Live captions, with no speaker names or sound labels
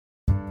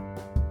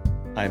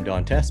I'm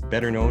Don Tess,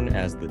 better known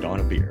as the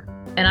Don of Beer.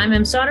 And I'm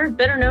Em Stoddard,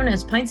 better known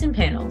as Pints and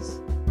Panels.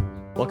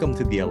 Welcome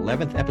to the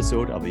 11th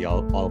episode of the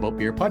All About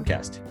Beer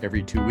podcast.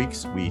 Every 2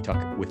 weeks, we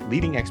talk with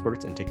leading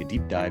experts and take a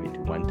deep dive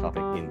into one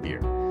topic in beer.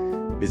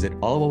 Visit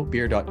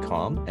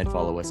allaboutbeer.com and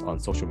follow us on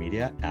social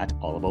media at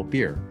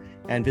allaboutbeer.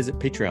 And visit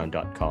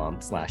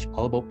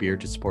patreon.com/allaboutbeer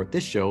to support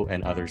this show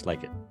and others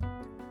like it.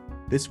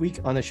 This week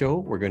on the show,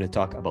 we're going to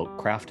talk about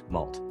craft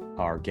malt.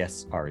 Our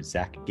guests are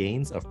Zach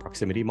Gaines of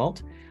Proximity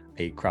Malt,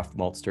 a craft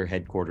maltster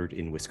headquartered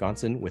in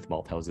Wisconsin with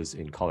malt houses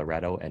in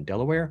Colorado and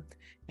Delaware,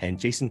 and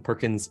Jason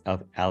Perkins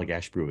of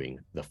Allagash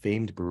Brewing, the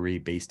famed brewery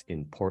based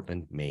in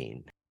Portland,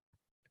 Maine.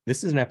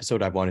 This is an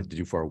episode I've wanted to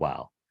do for a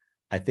while.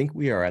 I think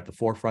we are at the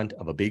forefront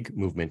of a big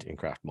movement in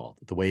craft malt.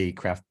 The way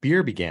craft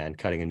beer began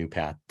cutting a new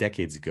path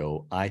decades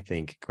ago, I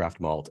think craft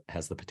malt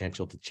has the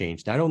potential to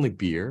change not only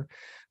beer,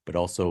 but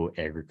also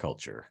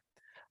agriculture.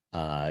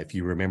 If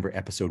you remember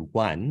episode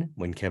 1,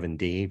 when Kevin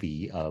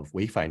Davey of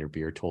Wayfinder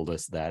Beer told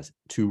us that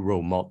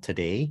 2-row malt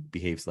today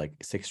behaves like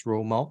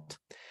 6-row malt,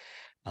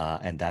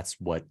 and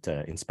that's what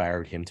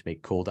inspired him to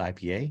make cold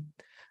IPA.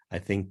 I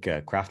think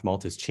craft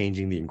malt is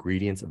changing the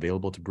ingredients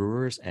available to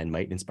brewers and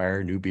might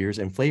inspire new beers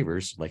and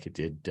flavors like it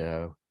did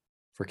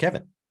for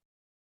Kevin.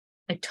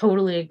 I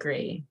totally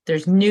agree.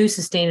 There's new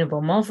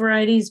sustainable malt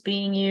varieties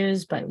being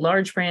used by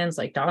large brands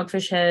like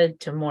Dogfish Head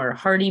to more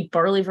hardy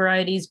barley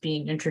varieties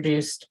being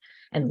introduced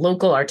and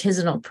local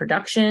artisanal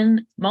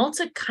production. Malt's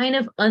a kind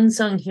of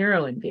unsung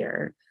hero in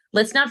beer.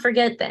 Let's not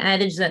forget the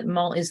adage that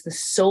malt is the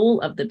soul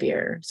of the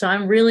beer. So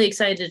I'm really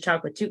excited to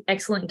talk with 2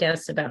 excellent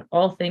guests about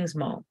all things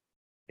malt.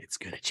 It's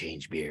going to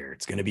change beer.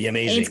 It's going to be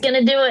amazing. It's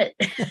going to do it.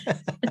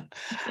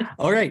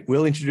 All right,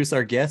 we'll introduce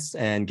our guests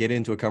and get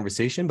into a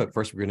conversation, but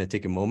first we're going to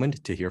take a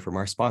moment to hear from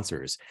our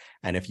sponsors.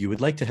 And if you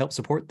would like to help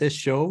support this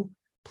show,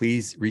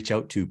 please reach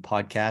out to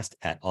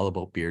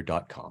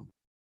podcast@allaboutbeer.com.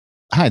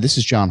 Hi, this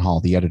is John Hall,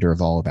 the editor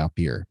of All About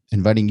Beer,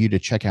 inviting you to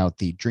check out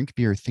the Drink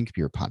Beer, Think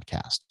Beer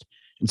podcast.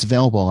 It's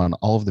available on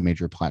all of the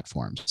major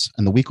platforms,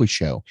 and the weekly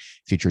show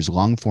features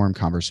long-form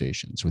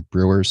conversations with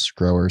brewers,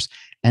 growers,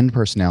 and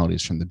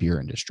personalities from the beer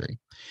industry.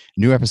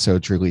 New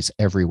episodes release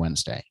every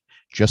Wednesday.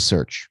 Just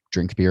search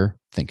Drink Beer,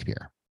 Think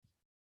Beer.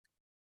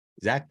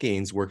 Zach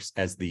Gaines works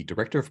as the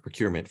Director of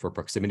Procurement for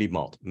Proximity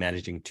Malt,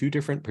 managing 2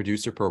 different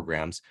producer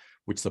programs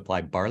which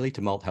supply barley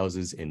to malt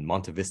houses in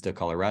Monte Vista,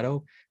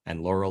 Colorado, and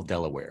Laurel,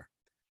 Delaware.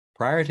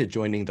 Prior to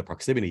joining the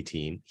Proximity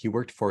team, he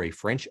worked for a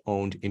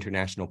French-owned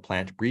international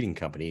plant breeding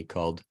company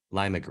called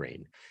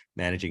Limagrain,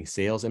 managing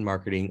sales and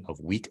marketing of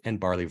wheat and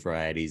barley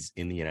varieties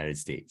in the United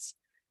States.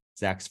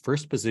 Zach's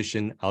first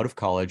position out of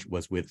college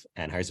was with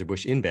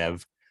Anheuser-Busch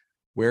InBev,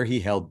 where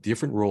he held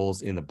different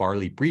roles in the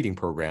barley breeding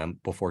program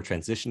before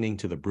transitioning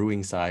to the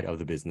brewing side of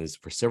the business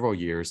for several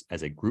years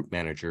as a group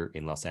manager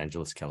in Los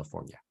Angeles,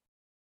 California.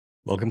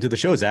 Welcome to the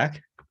show,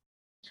 Zach.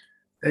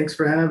 Thanks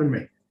for having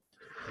me.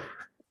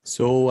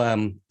 So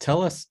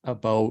tell us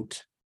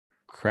about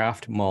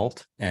craft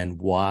malt and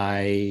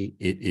why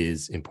it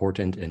is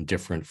important and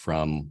different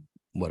from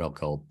what I'll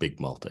call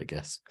big malt, I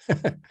guess.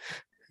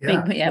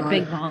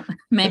 Big malt,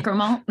 macro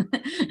malt.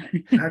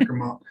 Macro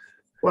malt.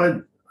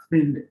 Well, I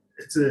mean,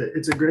 it's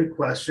a great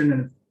question,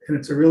 and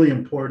it's a really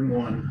important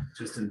one,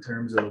 just in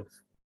terms of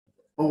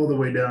all the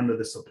way down to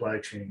the supply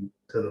chain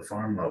to the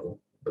farm level.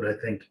 But I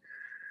think,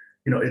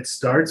 it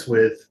starts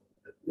with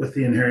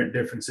the inherent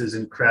differences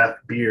in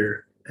craft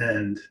beer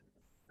and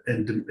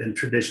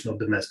traditional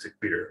domestic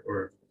beer,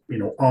 or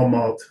all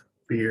malt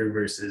beer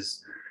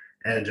versus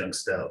adjunct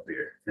style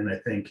beer. And I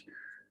think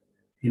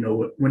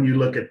when you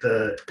look at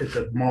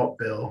the malt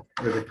bill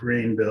or the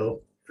grain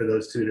bill for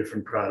those 2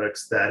 different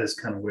products, that is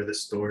kind of where the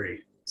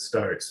story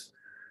starts.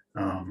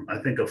 I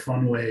think a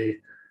fun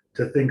way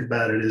to think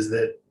about it is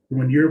that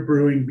when you're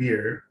brewing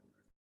beer,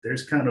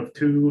 there's kind of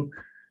 2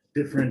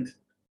 different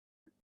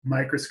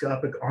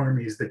microscopic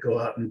armies that go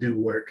out and do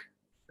work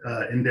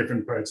in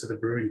different parts of the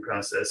brewing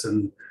process.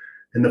 And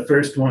the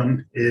first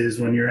one is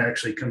when you're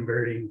actually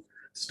converting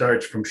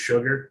starch from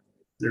sugar,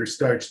 or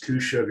starch to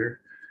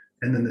sugar.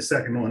 And then the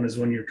second one is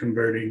when you're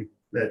converting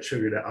that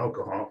sugar to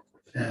alcohol.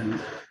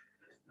 And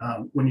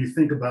when you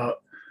think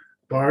about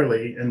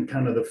barley and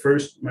kind of the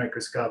first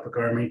microscopic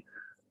army,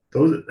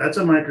 that's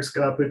a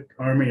microscopic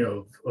army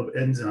of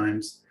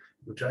enzymes,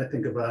 which I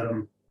think about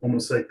them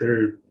almost like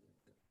they're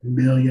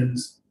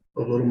millions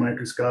of little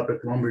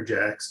microscopic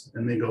lumberjacks,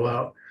 and they go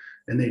out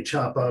and they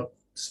chop up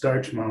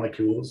starch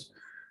molecules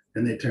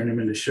and they turn them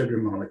into sugar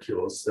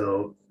molecules.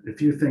 So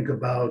if you think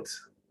about,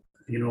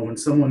 when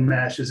someone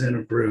mashes in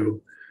a brew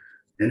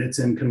and it's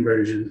in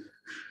conversion,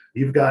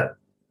 you've got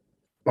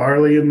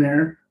barley in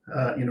there,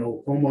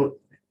 almost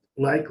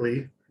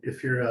likely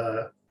if you're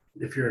a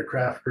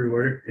craft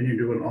brewer and you're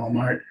doing all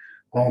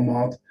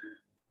malt,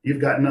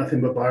 you've got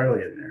nothing but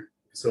barley in there.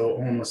 So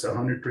almost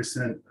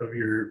 100% of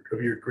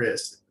your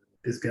grist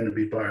is going to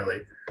be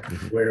barley.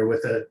 Mm-hmm. Where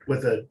with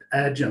a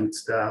adjunct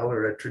style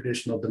or a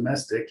traditional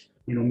domestic,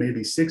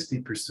 maybe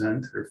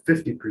 60% or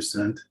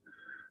 50%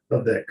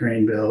 of that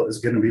grain bill is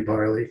going to be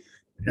barley,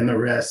 and the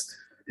rest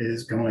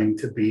is going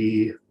to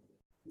be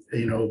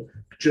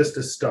just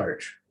a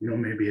starch.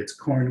 Maybe it's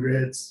corn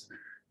grits,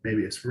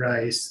 maybe it's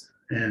rice,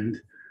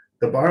 and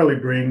the barley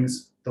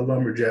brings the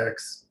lumberjack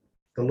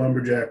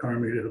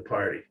army to the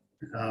party,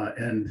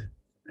 and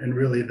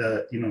really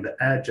the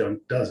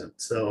adjunct doesn't.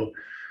 So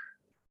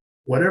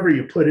whatever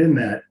you put in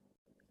that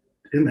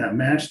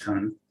mash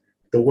tun,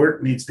 the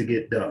work needs to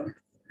get done.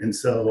 And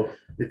so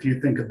if you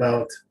think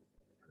about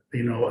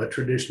a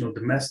traditional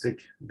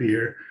domestic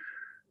beer,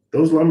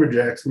 those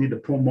lumberjacks need to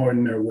pull more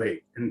than their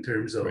weight in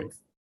terms of Right.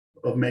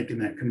 of making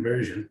that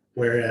conversion.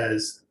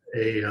 Whereas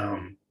in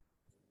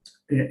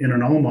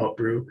an all malt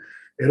brew,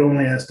 it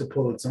only has to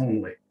pull its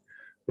own weight,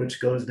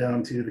 which goes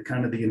down to the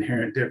kind of the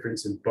inherent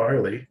difference in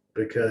barley,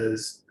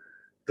 because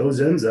those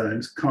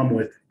enzymes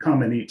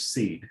come in each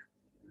seed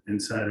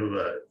inside of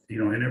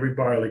in every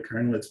barley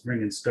kernel. It's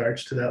bringing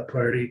starch to that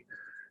party,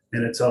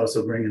 and it's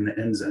also bringing the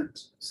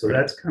enzymes. So Right.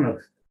 that's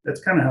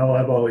kind of how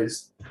I've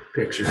always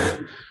pictured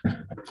it.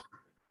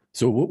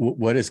 So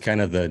what is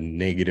kind of the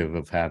negative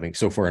of having,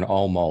 so for an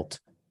all malt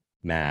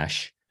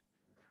mash,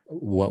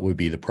 what would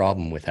be the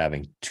problem with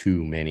having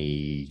too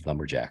many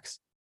lumberjacks?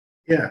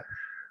 Yeah.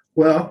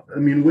 Well, I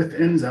mean, with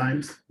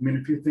enzymes,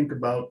 if you think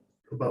about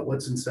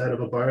what's inside of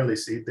a barley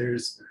seed, very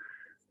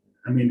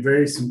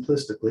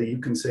simplistically, you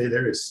can say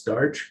there is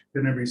starch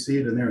in every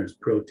seed and there is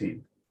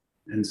protein.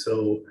 And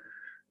so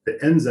the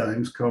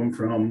enzymes come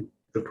from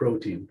the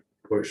protein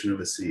portion of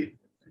a seed.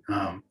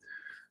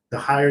 The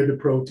higher the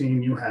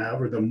protein you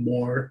have, or the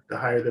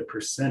higher the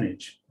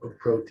percentage of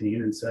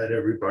protein inside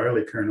every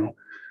barley kernel,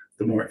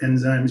 the more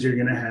enzymes you're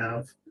going to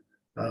have.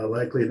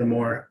 Likely the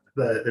more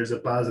there's a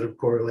positive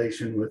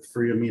correlation with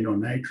free amino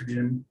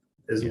nitrogen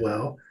as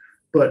well.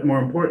 But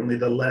more importantly,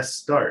 the less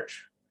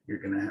starch you're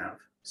going to have.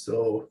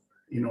 So,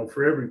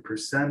 for every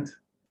percent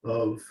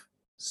of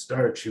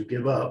starch you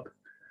give up,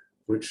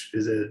 which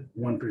is a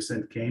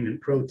 1% gain in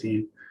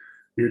protein,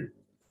 you're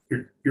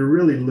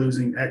really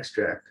losing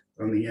extract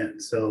on the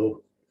end.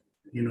 So,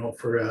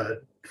 for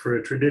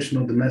a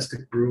traditional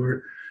domestic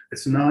brewer,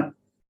 it's not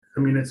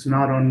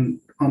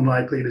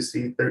unlikely to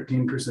see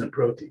 13%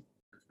 protein,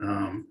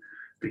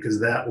 because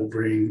that will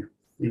bring,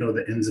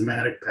 the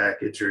enzymatic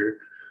package, or,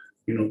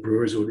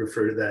 brewers would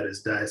refer to that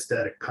as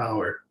diastatic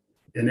power,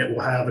 and it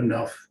will have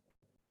enough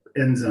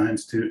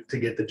enzymes to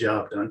get the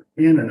job done,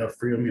 and enough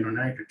free amino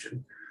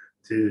nitrogen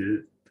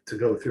to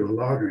go through a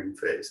lagering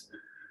phase.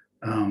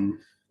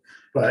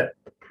 But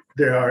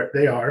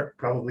they are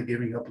probably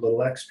giving up a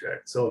little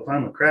extract. So if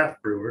I'm a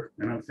craft brewer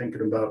and I'm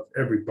thinking about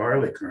every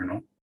barley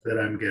kernel that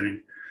I'm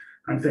getting,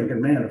 I'm thinking,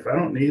 man, if I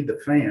don't need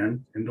the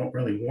fan and don't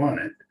really want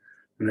it,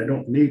 and I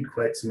don't need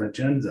quite so much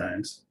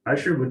enzymes, I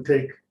sure would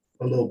take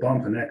a little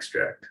bump in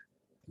extract.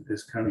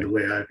 Is kind of the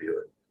way I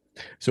view it.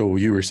 So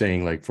you were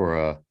saying, like,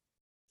 for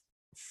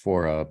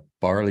a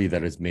barley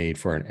that is made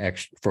for an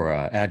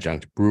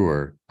adjunct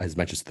brewer, as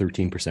much as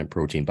 13%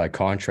 protein. By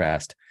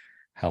contrast,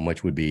 how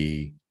much would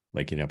be,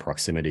 like, in a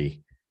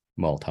proximity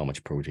malt? How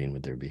much protein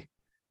would there be?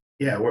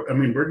 Yeah, we're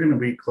going to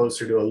be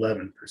closer to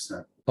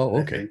 11%. Oh,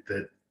 okay. I think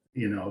that,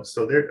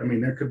 so there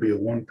could be a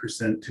 1%,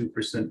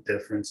 2%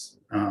 difference,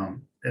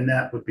 and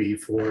that would be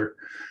for,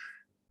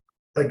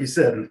 like you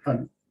said,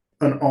 an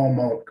all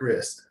malt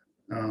grist.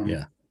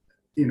 Yeah.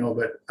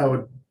 But I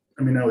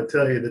would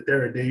tell you that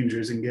there are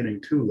dangers in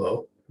getting too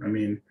low.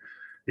 You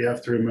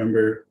have to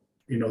remember,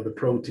 the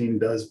protein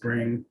does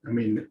bring,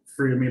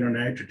 free amino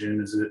nitrogen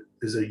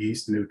is a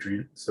yeast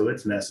nutrient, so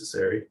it's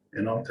necessary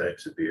in all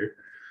types of beer.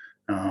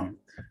 And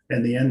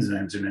the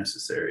enzymes are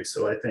necessary.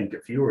 So I think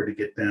if you were to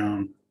get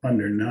down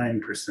under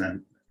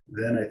 9%,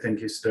 then I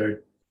think you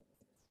start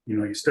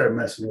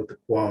messing with the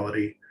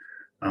quality,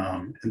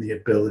 and the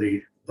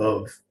ability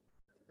of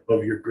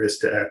your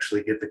grist to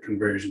actually get the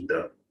conversion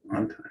done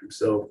on time.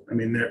 So,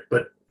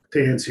 but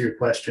to answer your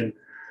question,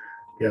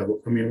 yeah,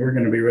 we're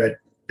going to be right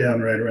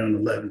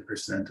around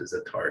 11% as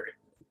a target.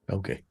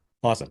 Okay.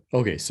 Awesome.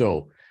 Okay.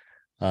 So,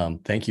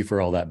 thank you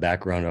for all that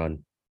background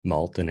on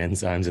malt and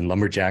enzymes and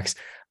lumberjacks.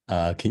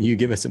 Can you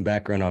give us some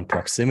background on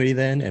proximity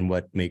then, and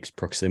what makes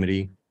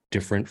proximity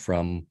different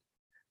from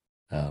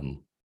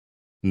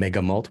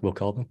mega malt, we'll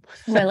call them?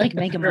 Oh, I like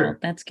mega malt.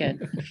 That's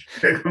good.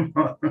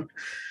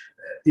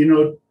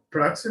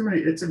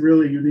 Proximity, it's a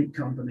really unique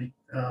company,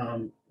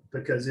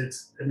 because it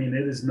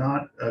is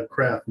not a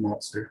craft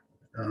maltster,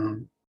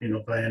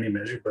 by any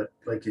measure, but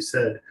like you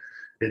said,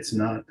 it's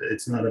not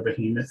a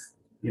behemoth,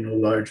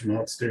 large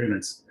maltster, and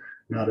it's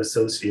not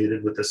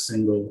associated with a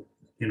single,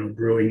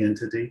 brewing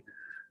entity.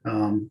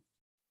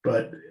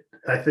 But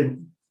I think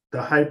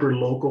the hyper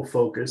local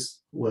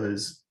focus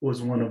was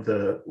one of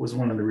the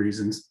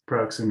reasons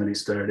Proximity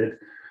started.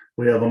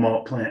 We have a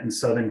malt plant in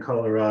southern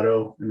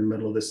Colorado in the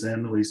middle of the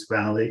San Luis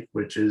Valley,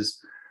 which is,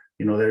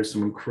 there's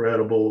some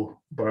incredible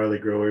barley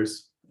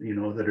growers,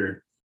 that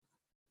are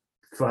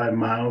 5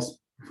 miles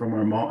from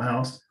our malt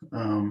house.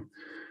 And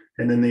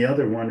then the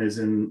other one is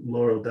in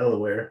Laurel,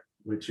 Delaware,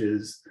 which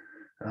is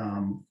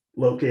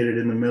located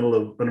in the middle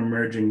of an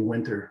emerging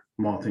winter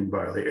malting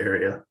barley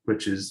area,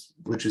 which is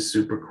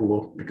super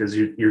cool, because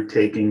you're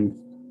taking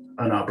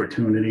an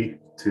opportunity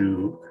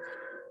to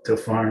to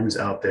farms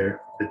out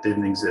there that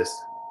didn't exist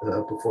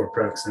before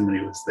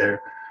proximity was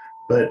there.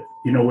 But,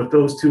 with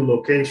those two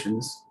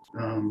locations,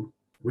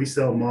 we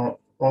sell malt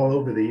all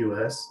over the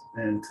US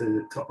and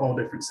to all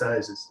different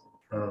sizes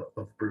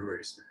of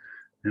breweries.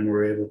 And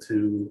we're able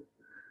to,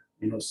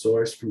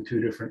 source from two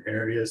different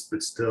areas,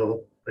 but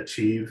still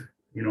achieve,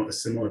 a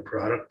similar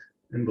product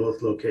in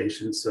both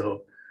locations.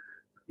 So,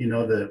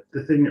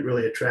 the thing that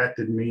really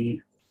attracted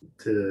me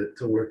to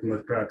working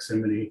with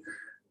Proximity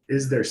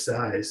is their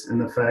size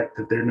and the fact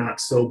that they're not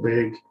so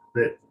big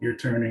that you're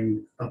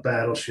turning a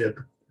battleship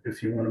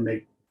if you want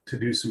to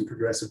do some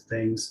progressive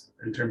things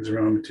in terms of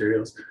raw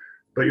materials,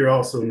 but you're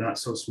also not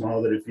so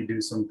small that if you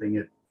do something,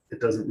 it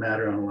doesn't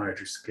matter on a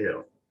larger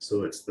scale.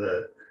 So it's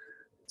the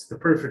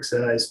perfect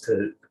size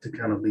to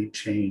kind of lead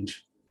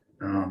change.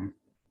 And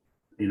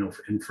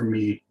for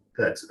me,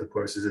 that's of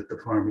course is at the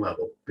farm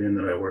level, being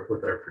that I work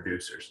with our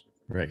producers.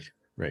 Right.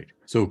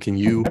 So can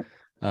you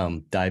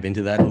dive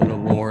into that a little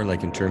more,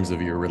 like in terms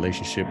of your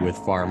relationship with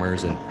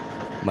farmers? And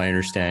my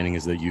understanding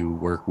is that you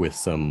work with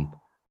some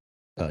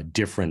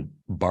different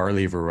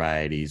barley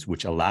varieties,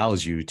 which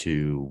allows you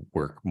to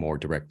work more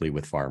directly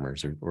with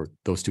farmers, or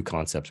those two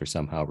concepts are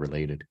somehow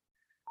related.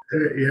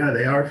 Yeah,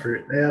 they are.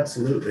 They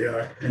absolutely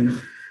are.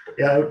 And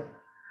yeah,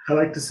 I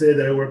like to say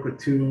that I work with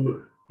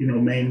two,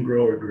 main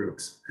grower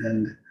groups,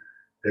 and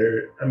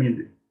the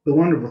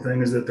wonderful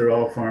thing is that they're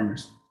all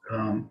farmers,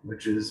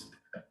 which is,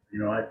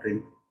 I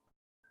think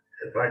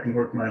if I can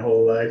work my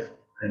whole life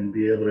and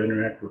be able to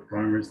interact with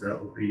farmers, that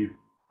will be,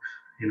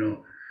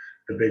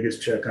 the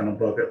biggest check on a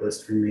bucket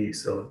list for me.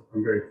 So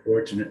I'm very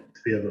fortunate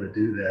to be able to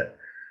do that.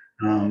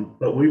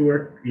 But we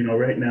work,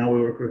 right now we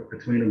work with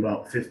between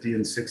about 50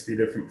 and 60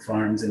 different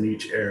farms in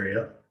each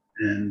area.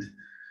 And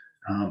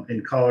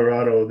in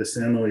Colorado, the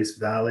San Luis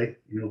Valley,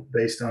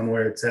 based on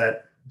where it's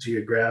at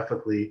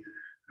geographically,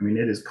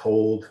 it is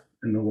cold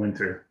in the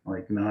winter,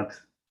 like not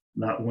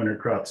winter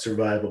crop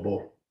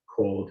survivable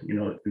cold,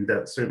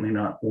 that's certainly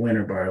not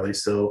winter barley.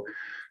 So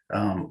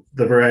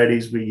the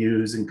varieties we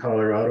use in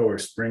Colorado are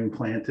spring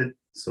planted.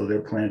 So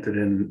they're planted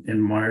in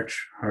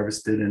March,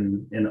 harvested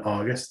in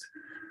August.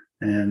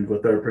 And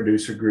with our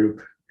producer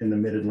group in the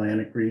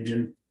Mid-Atlantic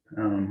region,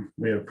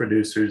 we have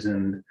producers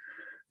in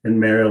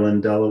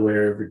Maryland,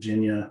 Delaware,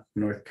 Virginia,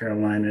 North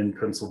Carolina, and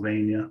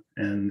Pennsylvania.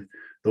 And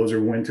those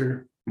are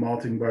winter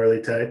malting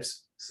barley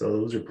types. So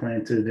those are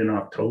planted in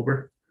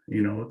October,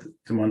 the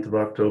month of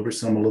October,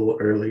 some a little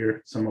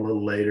earlier, some a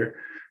little later.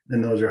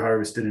 Then those are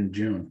harvested in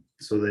June.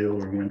 So they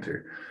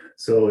overwinter.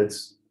 So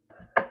it's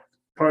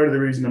part of the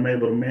reason I'm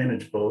able to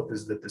manage both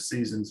is that the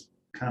seasons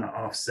kind of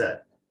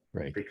offset,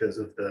 right, because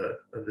of the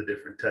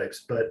different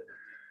types. But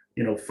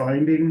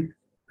finding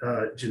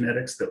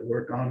genetics that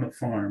work on the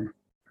farm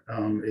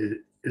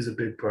is a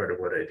big part of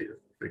what I do,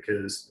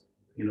 because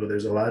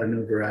there's a lot of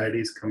new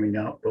varieties coming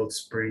out, both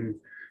spring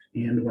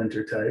and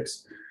winter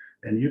types,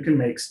 and you can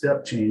make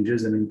step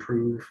changes and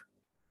improve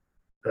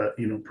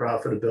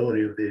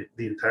profitability of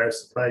the entire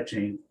supply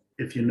chain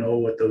if you know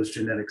what those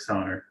genetics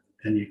are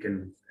and you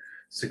can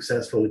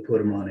successfully put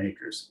them on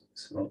acres.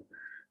 So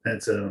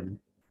that's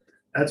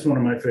one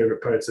of my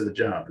favorite parts of the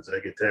job, is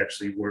I get to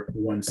actually work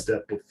one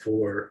step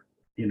before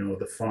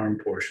the farm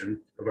portion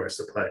of our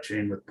supply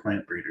chain with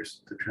plant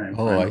breeders to try and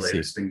find the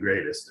latest and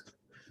greatest.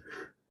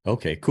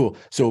 Okay, cool.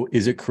 So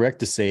is it correct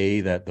to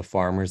say that the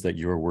farmers that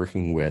you're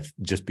working with,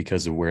 just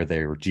because of where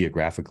they're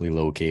geographically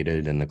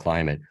located and the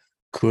climate,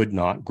 could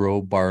not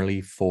grow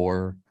barley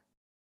for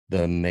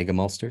the mega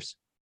maltsters?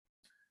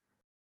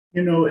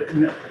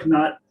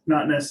 Not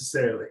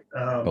necessarily.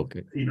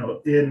 Okay.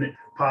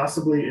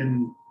 Possibly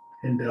in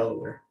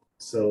Delaware.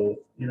 So,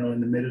 in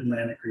the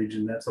Mid-Atlantic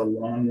region, that's a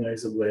long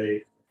ways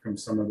away from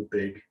some of the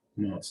big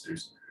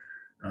maltsters.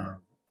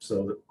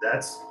 So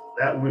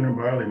that winter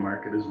barley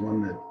market is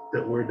one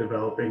that we're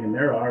developing, and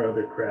there are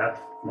other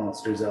craft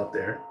maltsters out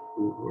there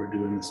who are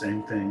doing the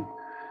same thing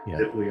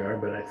that we are.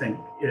 But I think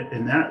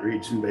in that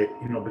region,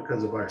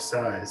 because of our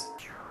size,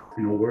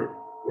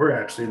 we're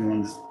actually the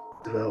ones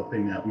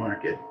developing that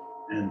market.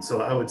 And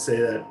so I would say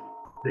that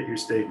your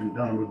statement,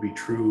 Don, would be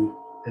true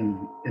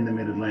in the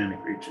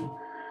Mid-Atlantic region.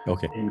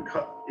 Okay.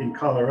 In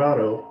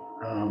Colorado,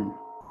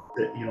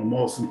 that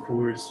Molson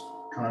Coors,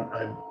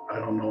 I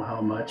don't know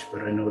how much,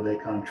 but I know they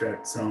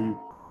contract some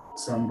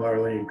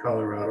barley in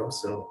Colorado.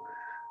 So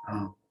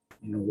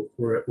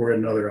we're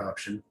another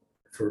option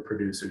for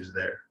producers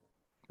there.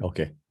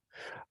 Okay.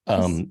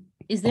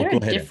 Is there a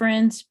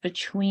difference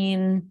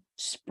between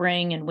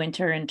spring and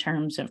winter in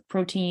terms of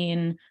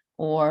protein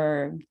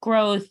or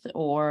growth,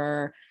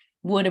 or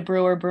would a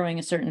brewer brewing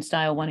a certain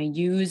style want to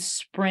use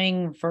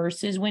spring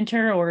versus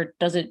winter, or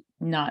does it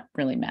not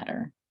really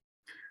matter?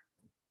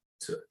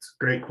 So it's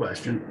a great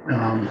question.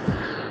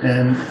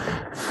 And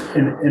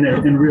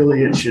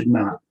really it should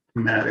not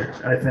matter.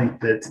 I think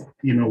that,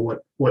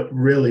 what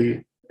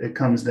really it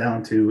comes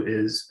down to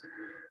is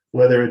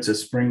whether it's a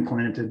spring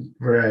planted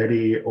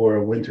variety or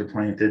a winter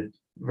planted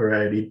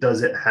variety,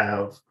 does it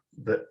have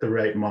the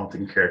right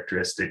malting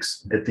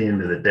characteristics at the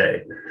end of the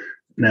day?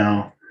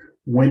 Now,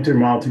 winter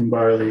malting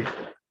barley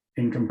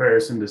in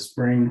comparison to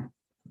spring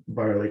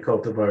barley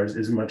cultivars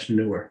is much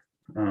newer.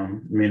 I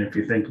mean, if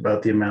you think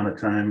about the amount of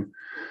time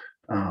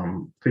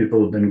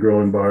people have been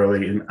growing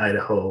barley in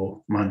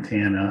Idaho,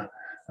 Montana,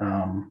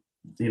 I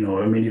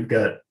mean, you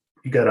got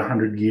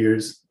 100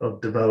 years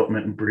of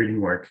development and breeding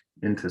work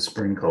into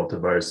spring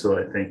cultivars. So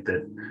I think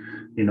that,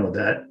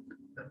 that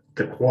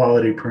the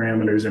quality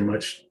parameters are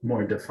much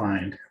more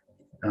defined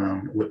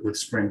with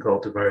spring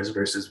cultivars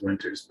versus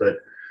winters. But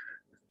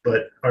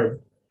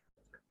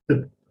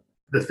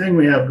the thing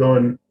we have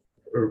going,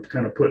 or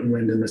kind of putting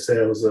wind in the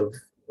sails of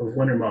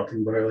winter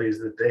malting barley, is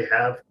that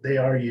they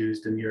are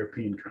used in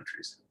European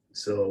countries.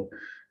 So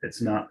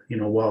it's not,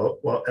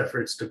 while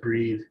efforts to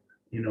breed,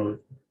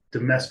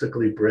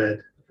 domestically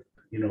bred,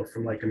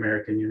 from like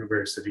American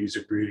universities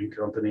or breeding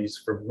companies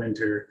for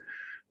winter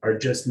are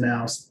just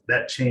now,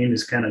 that chain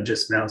is kind of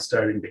just now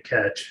starting to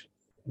catch,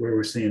 where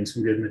we're seeing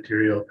some good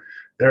material.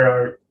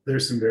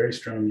 There's some very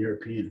strong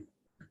European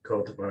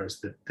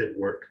cultivars that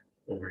work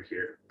over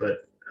here.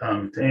 But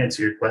to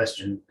answer your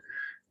question,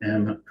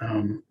 and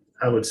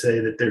I would say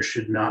that there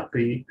should not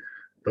be,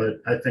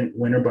 but I think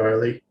winter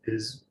barley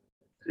is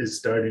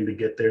starting to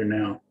get there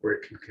now, where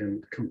it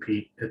can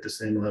compete at the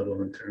same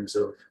level in terms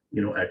of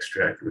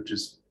extract, which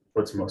is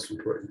what's most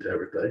important to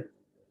everybody.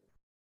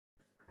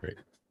 Great.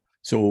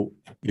 So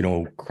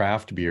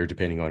craft beer,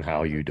 depending on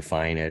how you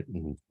define it,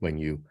 and when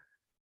you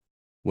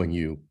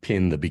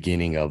pin the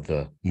beginning of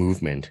the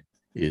movement,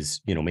 is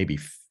maybe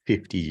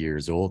 50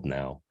 years old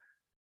now.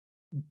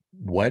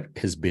 What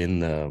has been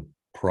the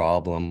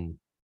problem?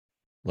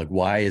 Like,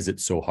 why is it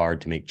so hard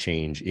to make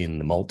change in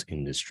the malt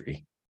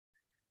industry?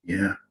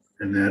 Yeah,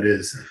 and that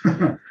is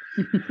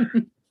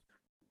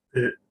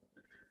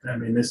I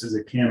mean, this is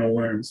a can of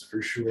worms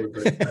for sure,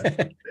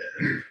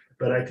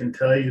 but I can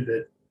tell you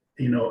that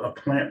a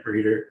plant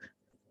breeder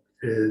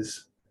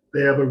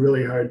they have a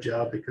really hard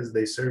job, because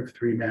they serve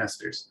three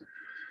masters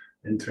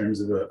in terms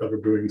of a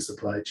brewing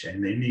supply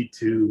chain. They need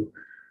to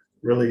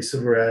release a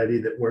variety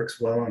that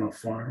works well on a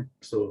farm.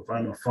 So if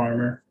I'm a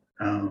farmer,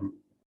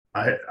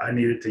 I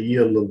need it to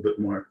yield a little bit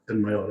more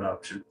than my old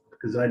option,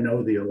 because I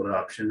know the old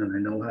option and I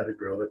know how to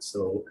grow it.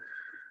 So,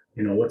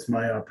 what's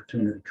my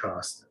opportunity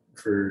cost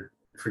for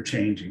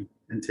changing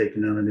and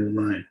taking on a new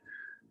line?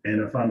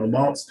 And if I'm a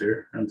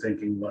maltster, I'm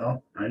thinking,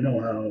 well, I know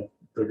how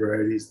the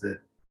varieties that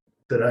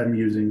I'm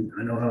using,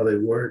 I know how they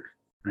work.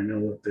 I know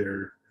what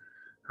their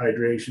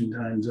hydration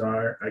times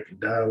are. I can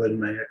dial in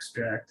my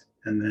extract.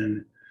 And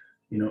then,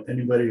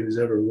 anybody who's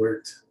ever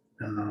worked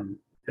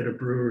at a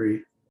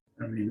brewery,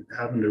 I mean,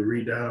 having to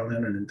redial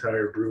in an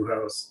entire brew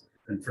house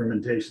and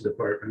fermentation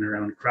department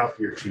around crop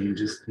year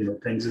changes,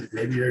 things that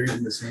maybe are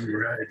even the same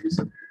varieties.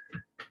 I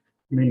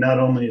mean, not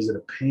only is it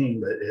a pain,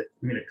 but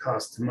it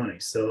costs money.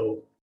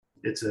 So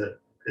it's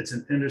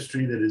an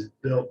industry that is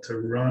built to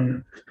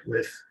run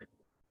with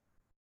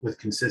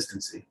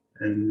consistency.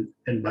 And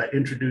by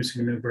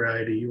introducing a new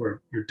variety,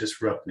 you're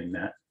disrupting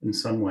that in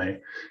some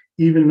way,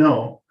 even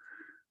though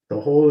the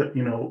whole,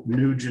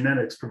 new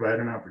genetics provide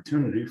an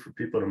opportunity for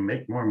people to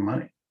make more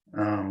money.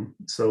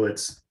 So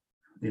it's,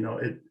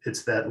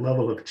 it's that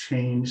level of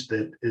change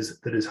that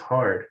is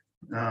hard.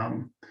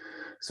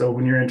 So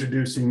when you're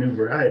introducing new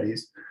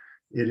varieties,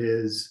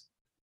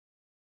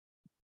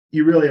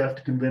 you really have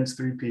to convince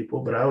three people,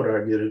 but I would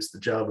argue that it's the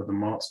job of the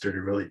maltster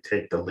to really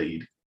take the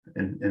lead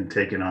and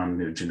taking on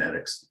new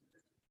genetics.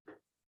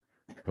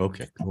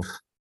 Okay, cool.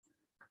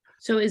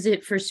 So is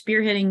it for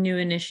spearheading new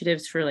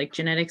initiatives for like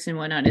genetics and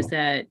whatnot? Is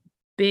that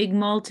big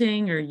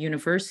malting or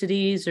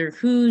universities, or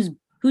who's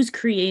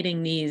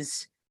creating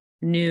these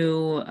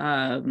new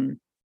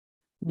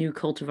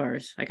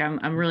cultivars? Like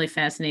I'm really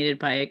fascinated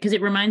by it, because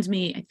it reminds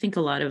me, I think,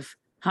 a lot of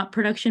hop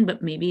production,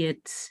 but maybe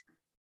it's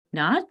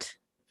not.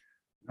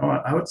 No,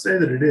 I would say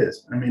that it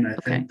is. I mean, I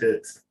think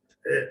that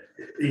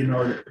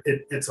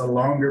it's a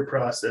longer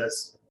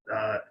process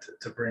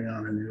to bring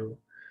on a new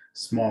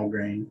small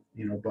grain,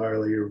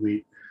 barley or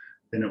wheat,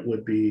 than it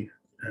would be,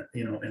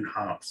 in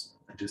hops,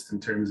 just in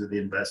terms of the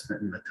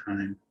investment and the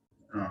time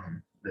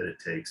that it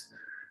takes.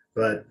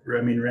 But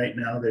I mean, right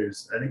now I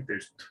think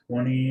there's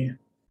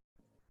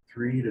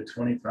 23 to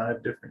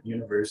 25 different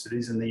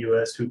universities in the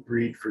US who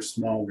breed for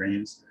small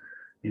grains,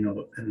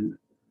 and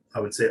I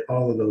would say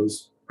all of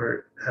those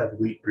have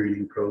wheat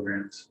breeding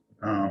programs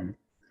on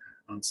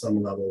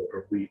some level,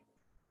 or wheat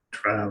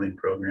trialing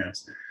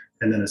programs.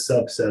 And then a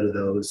subset of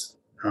those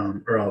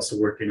are also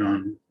working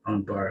on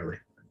barley.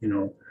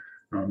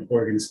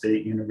 Oregon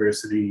State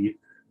University,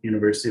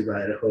 University of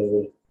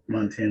Idaho,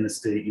 Montana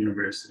State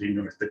University,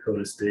 North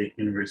Dakota State,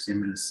 University of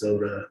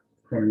Minnesota,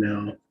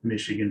 Cornell,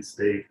 Michigan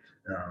State,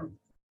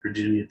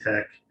 Virginia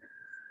Tech,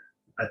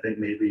 I think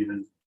maybe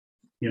even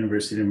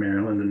University of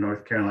Maryland and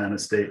North Carolina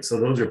State. So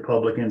those are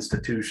public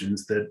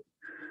institutions that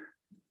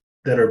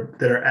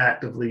are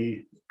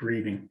actively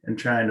breeding and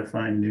trying to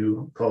find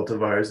new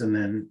cultivars. And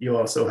then you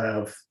also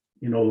have,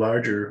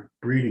 larger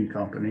breeding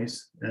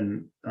companies,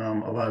 and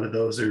a lot of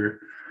those are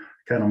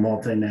kind of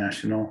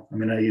multinational. I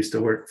mean, I used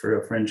to work for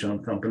a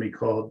French-owned company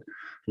called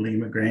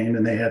Lima Grain,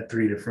 and they had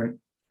 3 different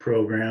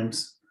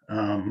programs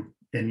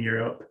in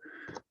Europe.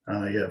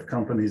 You have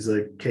companies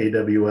like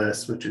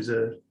KWS, which is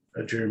a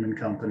German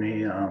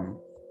company.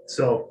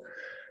 So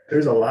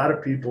there's a lot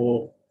of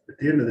people. At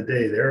the end of the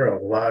day, there are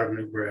a lot of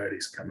new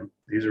varieties coming.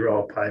 These are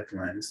all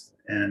pipelines,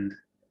 and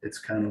it's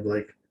kind of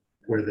like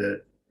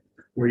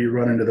where you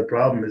run into the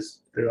problem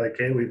is they're like,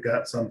 hey, we've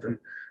got something,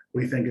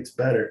 we think it's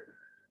better.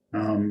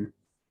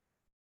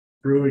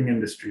 Brewing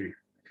industry,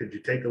 could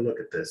you take a look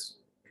at this?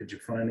 Could you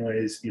find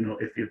ways,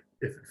 if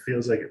it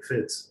feels like it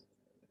fits,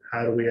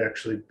 how do we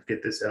actually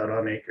get this out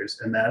on acres?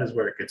 And that is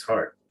where it gets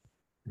hard.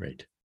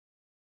 Right.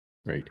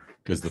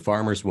 Because the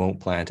farmers won't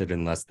plant it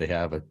unless they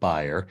have a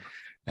buyer,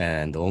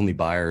 and the only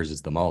buyers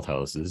is the malt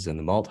houses, and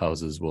the malt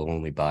houses will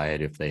only buy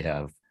it if they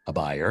have a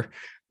buyer,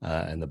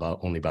 and the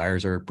only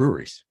buyers are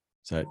breweries.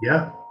 So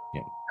yeah,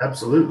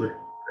 absolutely.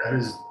 That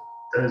is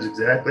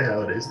exactly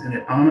how it is. And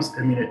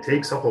it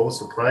takes a whole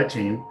supply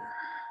chain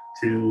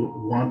to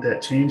want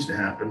that change to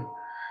happen.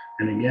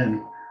 And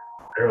again,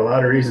 there are a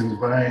lot of reasons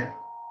why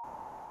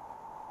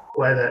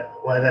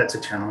that's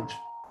a challenge,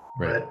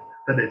 right.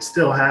 but it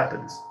still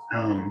happens.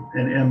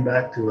 And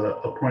back to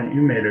a point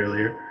you made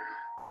earlier,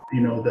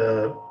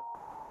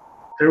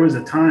 there was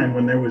a time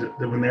when there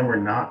were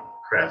not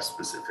craft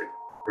specific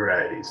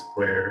varieties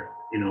where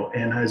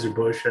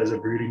Anheuser-Busch has a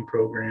breeding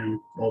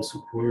program,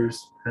 Molson Coors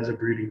has a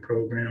breeding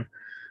program.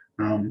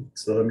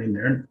 So I mean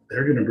they're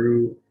going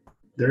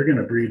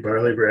to breed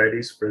barley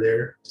varieties for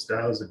their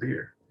styles of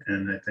beer,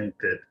 and I think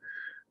that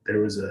there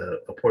was a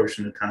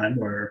portion of time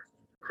where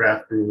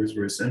craft brewers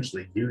were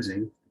essentially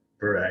using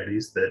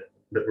varieties that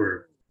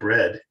were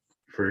bred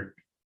for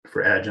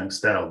adjunct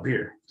style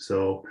beer.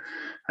 So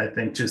I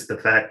think just the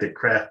fact that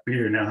craft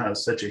beer now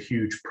has such a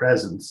huge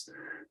presence,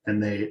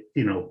 and they,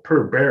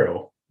 per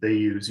barrel, they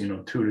use,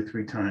 2 to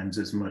 3 times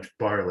as much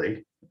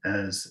barley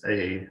as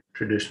a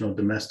traditional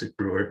domestic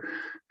brewer.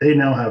 They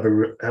now have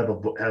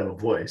a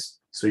voice.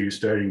 So you're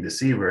starting to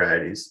see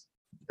varieties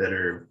that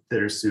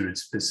are suited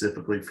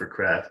specifically for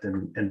craft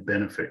and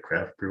benefit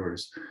craft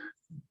brewers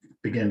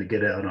begin to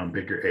get out on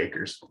bigger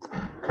acres.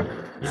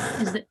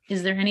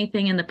 Is there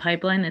anything in the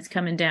pipeline that's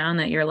coming down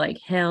that you're like,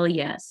 hell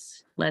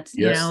yes, let's,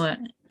 yes.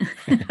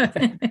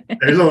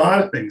 There's a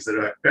lot of things that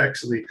are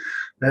actually,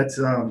 that's,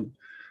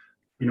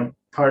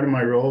 part of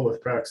my role with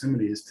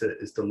proximity is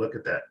to look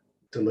at that,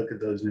 to look at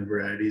those new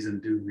varieties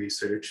and do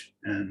research.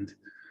 And,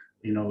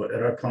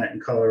 at our plant in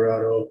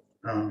Colorado,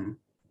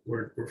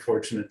 we're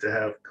fortunate to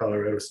have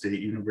Colorado State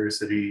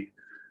University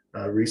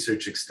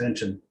research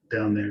extension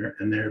down there,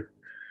 and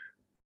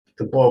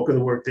the bulk of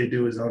the work they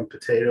do is on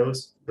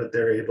potatoes, but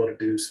they're able to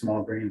do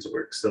small grains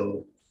work.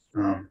 So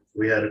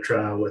we had a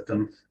trial with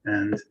them,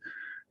 and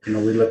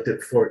we looked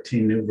at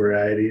 14 new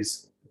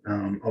varieties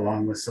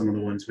along with some of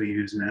the ones we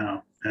use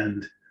now.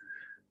 And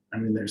I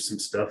mean, there's some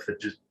stuff that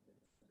just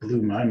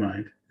blew my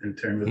mind in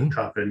terms of the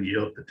top end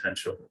yield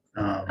potential.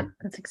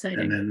 That's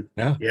exciting. And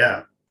then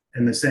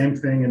and the same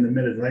thing in the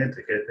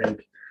Mid-Atlantic. I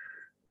think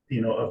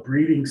a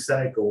breeding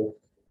cycle,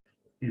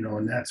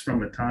 and that's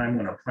from a time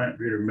when a plant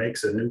breeder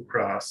makes a new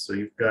cross. So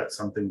you've got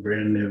something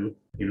brand new,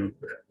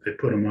 they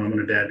put a mom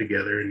and a dad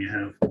together, and you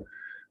have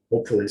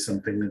hopefully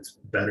something that's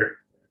better.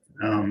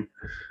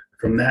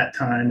 From that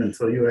time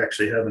until you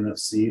actually have enough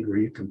seed where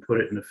you can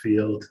put it in the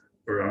field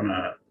or on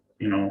a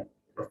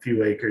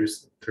few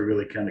acres to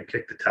really kind of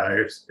kick the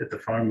tires at the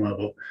farm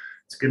level,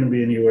 it's going to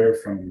be anywhere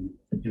from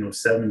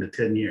 7 to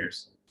 10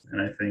 years. And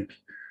I think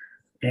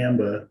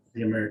AAB,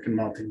 the American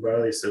Malting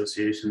Barley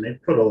Association, they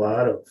put a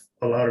lot of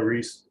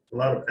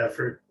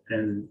effort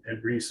and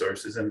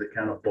resources into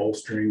kind of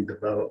bolstering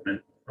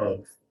development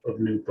of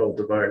new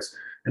cultivars,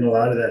 and a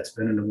lot of that's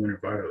been in the winter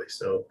barley.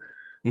 So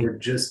we're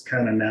just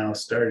kind of now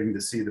starting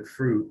to see the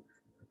fruit,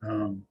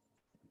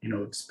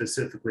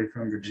 specifically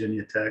from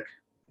Virginia Tech.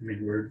 I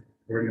mean, we're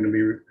going to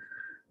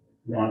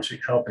be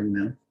helping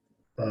them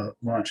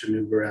launch a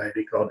new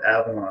variety called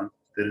Avalon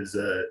that is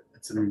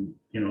an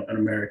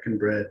American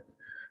bred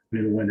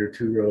new winter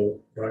 2-row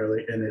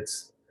barley, and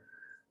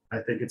I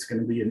think it's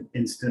going to be an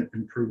instant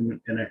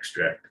improvement in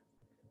extract,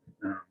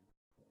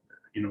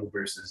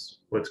 versus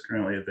what's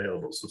currently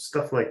available. So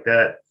stuff like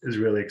that is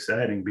really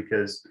exciting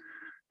because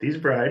these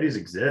varieties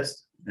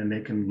exist and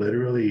they can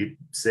literally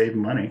save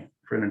money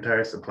for an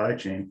entire supply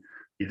chain.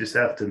 You just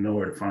have to know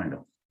where to find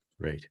them.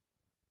 Right.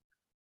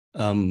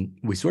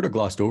 We sort of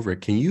glossed over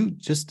it. Can you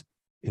just,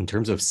 in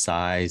terms of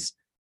size,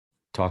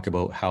 talk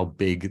about how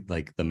big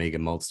like the mega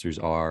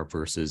maltsters are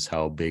versus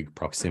how big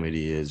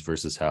proximity is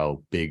versus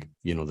how big,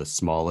 the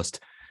smallest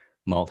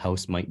malt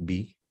house might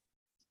be?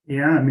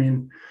 Yeah, I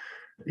mean,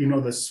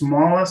 the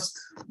smallest,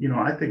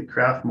 I think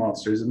craft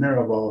maltsters, and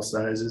they're of all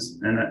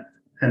sizes. And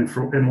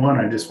one,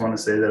 I just want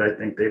to say that I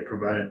think they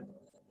provide,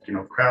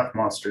 craft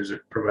maltsters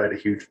provide a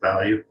huge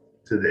value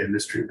to the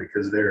industry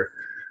because they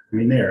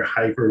are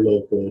hyper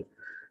local.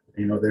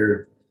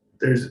 There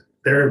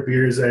are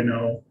beers I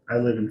know. I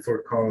live in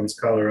Fort Collins,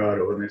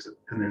 Colorado, and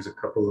there's a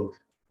couple of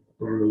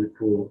really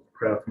cool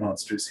craft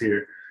maltsters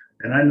here.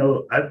 And I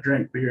know I've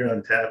drank beer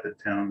on tap in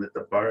town that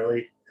the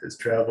barley has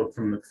traveled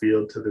from the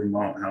field to their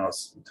malt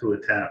house to a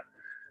tap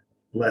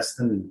less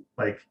than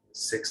like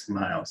 6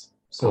 miles.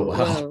 So,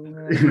 wow.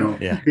 Whoa.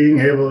 Yeah. being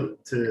able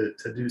to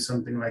do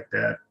something like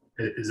that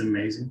is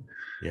amazing.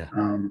 Yeah.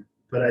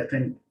 But I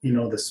think,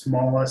 the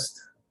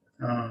smallest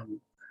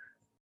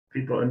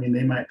people, I mean,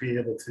 they might be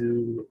able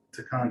to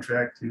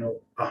contract,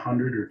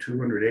 100 or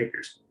 200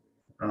 acres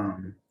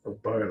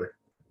of barley,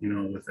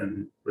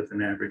 with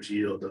an average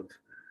yield of,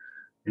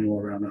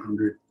 around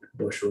 100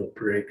 bushel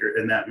per acre,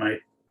 and that might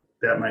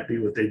be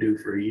what they do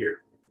for a year.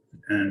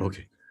 And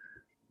Okay.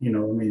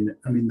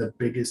 the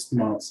biggest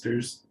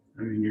monsters,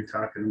 you're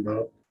talking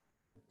about,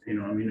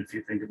 if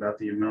you think about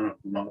the amount of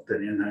malt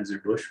that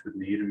Anheuser-Busch would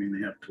need,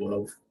 they have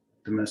 12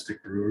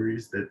 domestic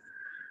breweries that,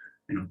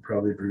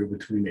 probably brew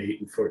between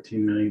 8 and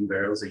 14 million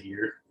barrels a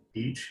year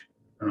each.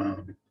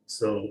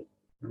 So,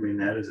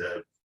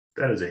 that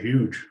is a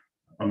huge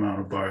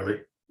amount of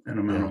barley and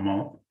amount of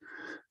malt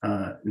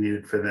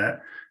needed for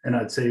that. And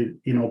I'd say,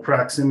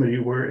 proximity,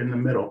 we're in the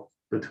middle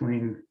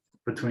between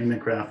the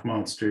craft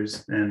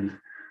monsters, and,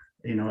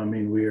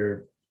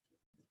 we're,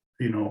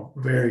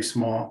 very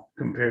small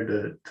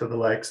compared to the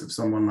likes of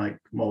someone like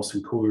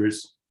Molson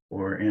Coors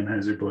or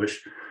Anheuser-Busch,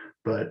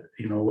 but,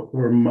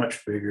 we're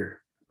much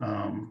bigger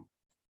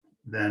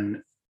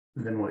than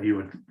what you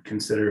would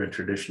consider a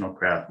traditional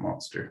craft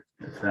monster,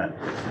 if that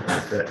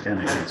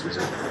kind of answers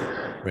it.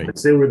 Right. I'd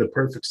say we're the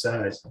perfect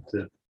size,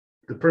 the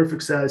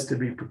perfect size to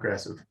be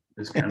progressive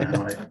is kind of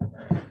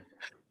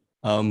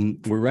how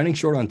We're running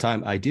short on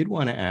time. I did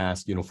want to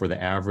ask, for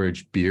the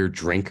average beer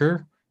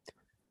drinker,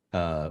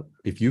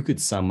 if you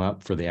could sum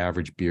up for the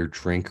average beer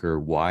drinker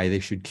why they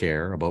should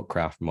care about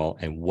craft malt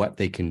and what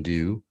they can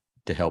do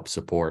to help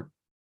support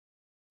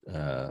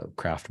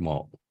craft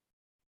malt.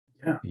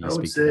 Yeah, Can you I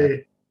would speak to that?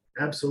 say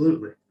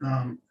absolutely.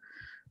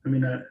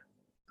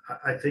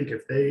 I think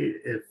if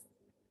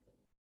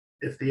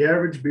the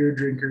average beer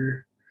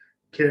drinker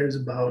cares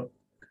about,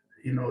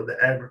 the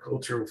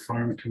agricultural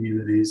farm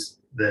communities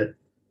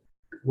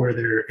where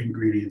their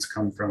ingredients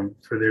come from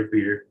for their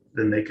beer,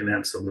 then they can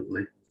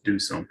absolutely do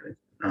something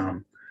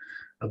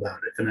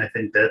about it. And I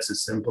think that's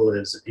as simple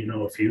as,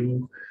 if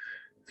you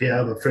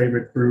have a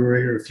favorite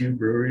brewery or a few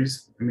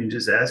breweries,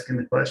 just asking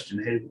the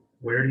question, hey,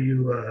 where do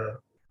you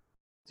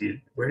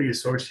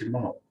source your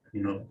malt?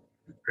 And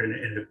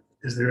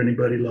is there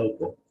anybody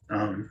local?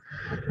 A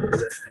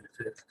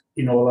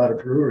lot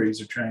of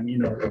breweries are trying,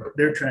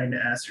 they're trying to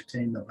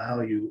ascertain the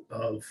value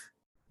of,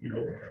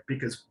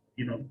 because,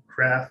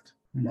 craft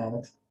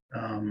malt,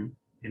 and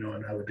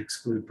I would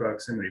exclude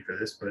proximity for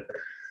this,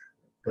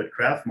 but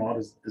craft malt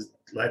is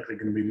likely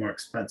going to be more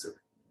expensive,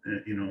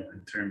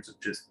 in terms of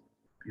just,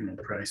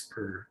 price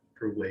per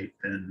weight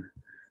than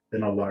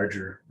a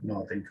larger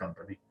malting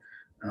company.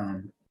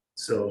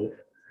 So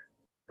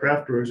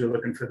craft brewers are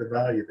looking for the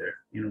value there.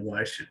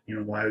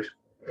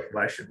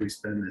 Why should we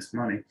spend this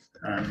money?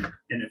 And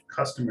if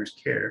customers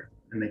care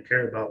and they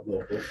care about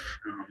local,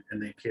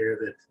 and they care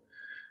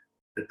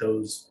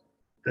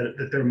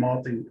that their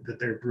malting, that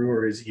their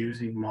brewer is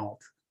using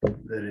malt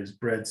that is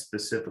bred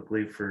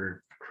specifically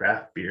for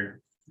craft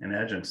beer and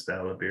adjunct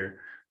style of beer,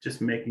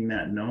 just making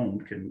that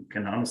known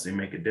can honestly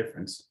make a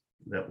difference.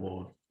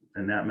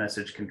 And that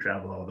message can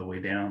travel all the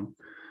way down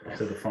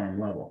to the farm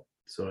level.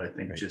 So I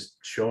think just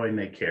showing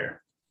they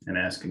care and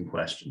asking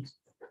questions.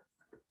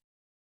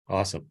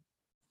 Awesome.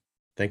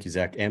 Thank you,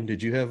 Zach. Em,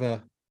 did you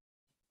have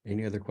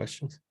any other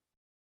questions?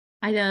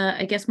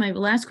 I guess my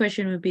last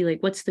question would be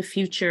like, what's the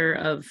future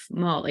of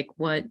malt? Like,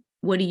 what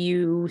do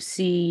you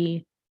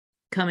see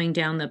coming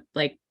down the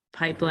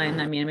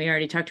pipeline? We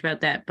already talked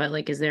about that,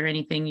 but is there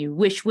anything you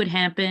wish would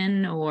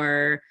happen,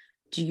 or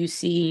do you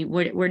see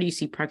where do you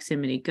see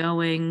proximity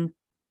going?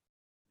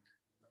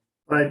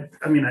 But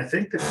I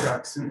think the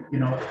proximity,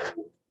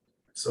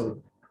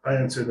 so I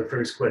answer the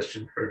first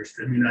question first.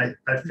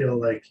 I feel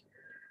like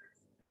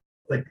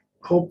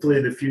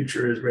hopefully the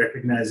future is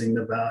recognizing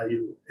the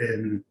value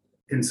in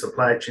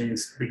supply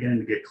chains beginning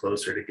to get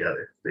closer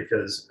together,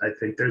 because I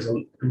think there's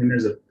a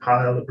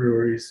pile of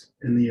breweries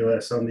in the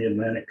US on the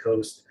Atlantic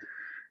coast,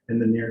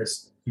 and the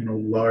nearest,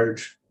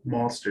 large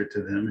maltster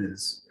to them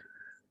is,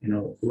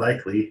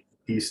 likely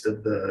east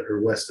of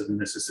or west of the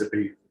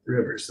Mississippi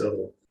River.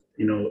 So,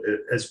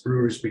 as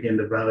brewers begin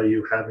to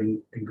value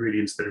having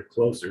ingredients that are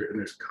closer, and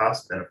there's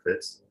cost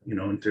benefits,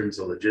 in terms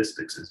of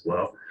logistics as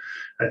well,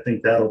 I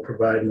think that'll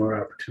provide more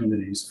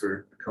opportunities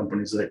for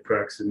companies like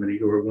Proximity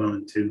who are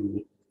willing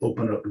to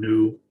open up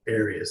new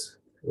areas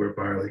where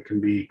barley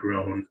can be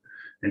grown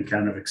and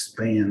kind of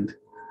expand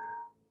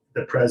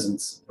the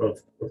presence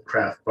of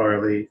craft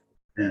barley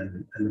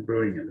and the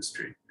brewing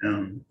industry.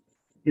 And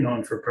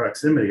for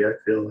Proximity, I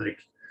feel like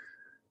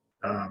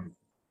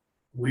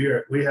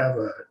we have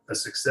a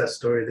success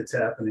story that's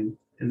happening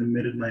in the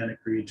Mid-Atlantic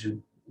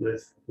region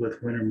with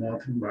winter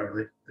malting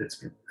barley.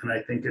 And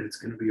I think that it's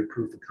going to be a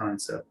proof of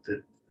concept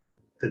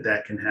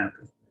that can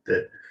happen,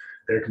 that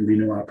there can be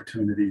new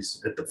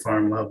opportunities at the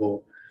farm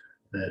level,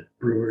 that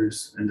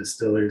brewers and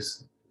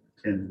distillers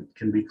can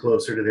be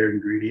closer to their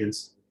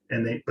ingredients,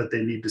 but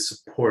they need to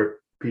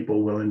support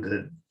people willing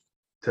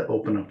to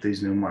open up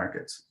these new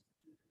markets.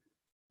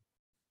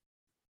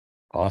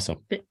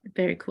 Awesome.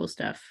 Very cool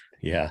stuff.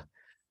 Yeah.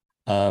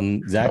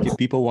 Zach, if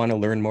people want to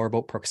learn more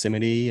about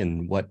Proximity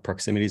and what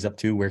Proximity is up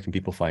to, where can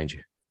people find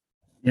you?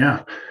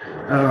 Yeah,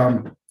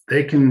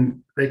 they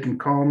can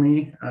call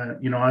me.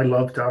 I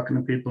love talking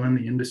to people in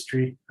the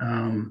industry.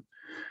 I'll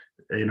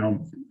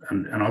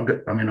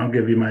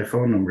give you my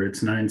phone number.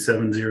 It's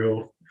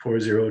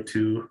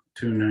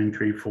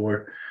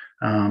 970-402-2934.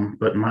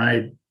 But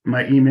my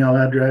email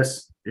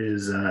address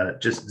is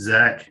just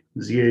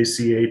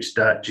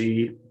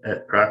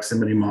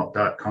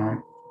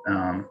zach.g@proximitymalt.com.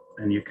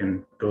 And you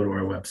can go to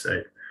our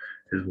website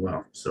as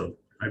well. So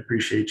I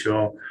appreciate you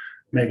all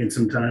making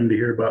some time to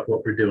hear about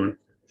what we're doing.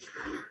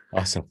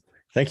 Awesome.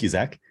 Thank you,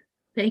 Zach.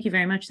 Thank you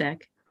very much,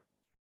 Zach.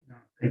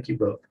 Thank you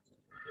both.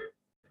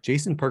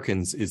 Jason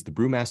Perkins is the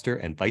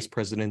brewmaster and vice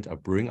president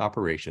of brewing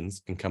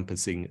operations,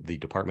 encompassing the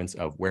departments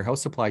of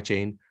warehouse supply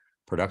chain,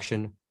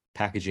 production,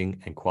 packaging,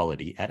 and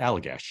quality at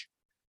Allagash.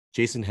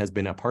 Jason has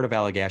been a part of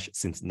Allagash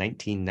since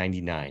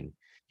 1999.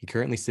 He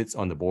currently sits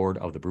on the board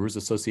of the Brewers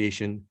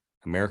Association,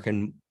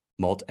 American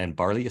Malt and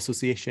Barley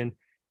Association,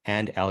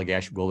 and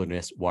Allagash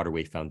Wilderness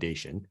Waterway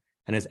Foundation,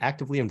 and is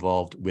actively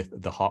involved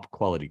with the Hop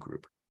Quality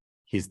Group.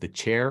 He's the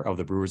chair of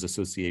the Brewers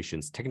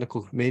Association's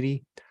Technical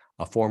Committee,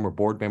 a former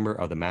board member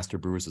of the Master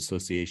Brewers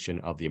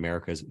Association of the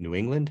Americas, New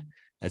England,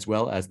 as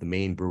well as the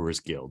Maine Brewers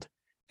Guild,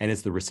 and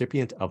is the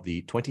recipient of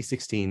the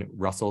 2016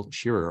 Russell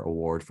Shearer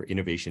Award for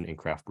Innovation in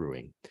Craft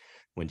Brewing.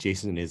 When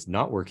Jason is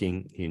not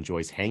working, he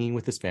enjoys hanging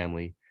with his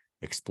family,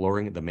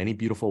 exploring the many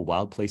beautiful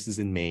wild places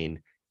in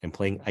Maine, and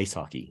playing ice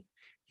hockey.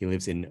 He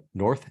lives in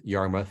North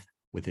Yarmouth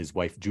with his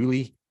wife,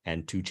 Julie,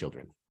 and 2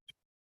 children.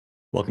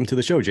 Welcome to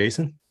the show,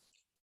 Jason.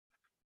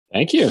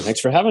 Thank you. Thanks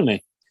for having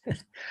me.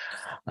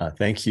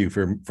 Thank you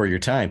for your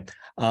time.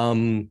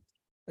 I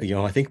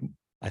think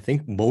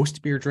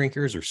most beer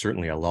drinkers, or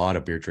certainly a lot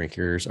of beer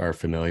drinkers, are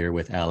familiar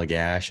with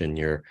Allagash and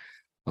your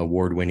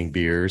award-winning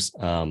beers.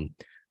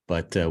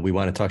 But we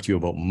want to talk to you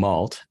about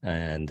malt,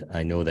 and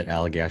I know that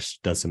Allagash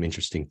does some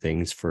interesting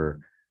things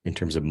in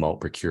terms of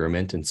malt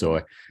procurement. And so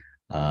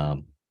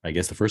I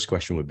guess the first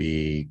question would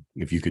be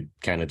if you could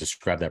kind of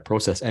describe that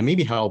process and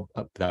maybe how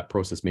that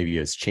process maybe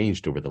has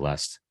changed over the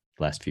last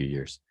few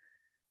years.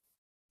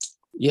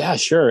 Yeah,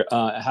 sure.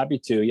 Happy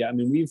to. Yeah, I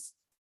mean,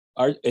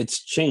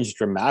 it's changed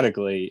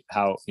dramatically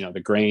how, the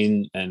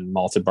grain and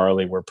malted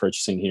barley we're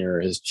purchasing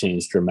here has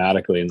changed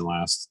dramatically in the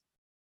last,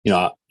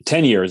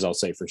 10 years, I'll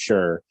say for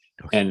sure.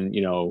 Okay. And,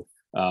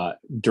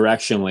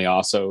 directionally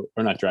also,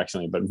 or not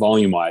directionally, but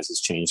volume wise has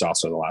changed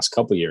also the last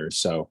couple of years.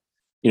 So,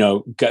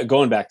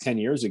 going back 10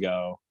 years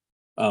ago,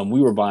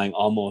 we were buying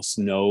almost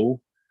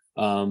no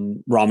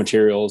raw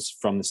materials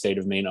from the state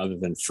of Maine other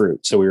than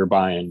fruit. So we were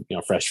buying,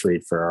 fresh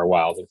fruit for our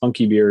wild and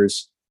funky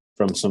beers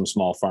from some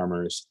small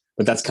farmers,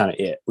 but that's kind of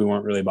it. We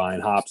weren't really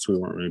buying hops. We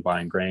weren't really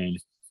buying grain.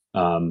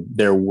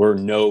 There were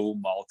no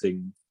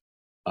malting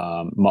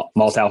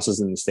malt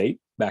houses in the state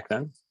back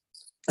then.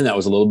 And that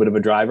was a little bit of a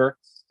driver,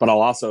 but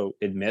I'll also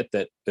admit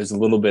that there's a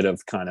little bit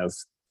of kind of,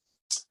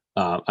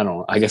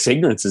 I guess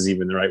ignorance is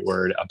even the right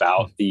word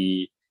about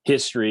the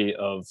history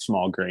of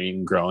small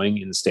grain growing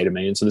in the state of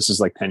Maine. So this is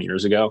like 10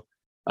 years ago,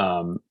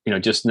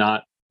 just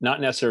not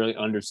necessarily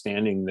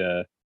understanding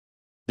the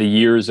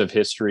years of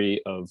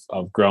history of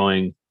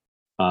growing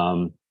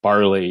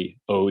barley,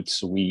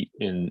 oats, wheat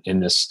in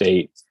this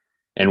state.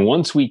 And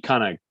once we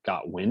kind of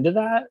got wind of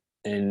that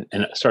and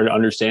started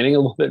understanding a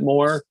little bit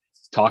more,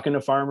 talking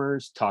to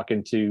farmers,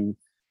 talking to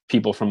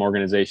people from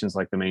organizations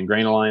like the Maine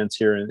Grain Alliance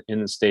here in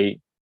the state,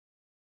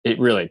 it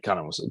really kind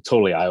of was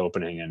totally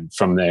eye-opening. And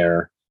from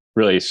there,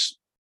 really,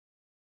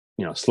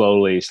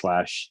 slowly /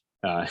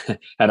 at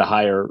a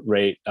higher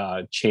rate,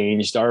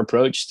 changed our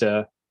approach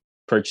to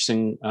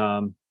purchasing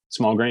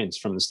small grains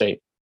from the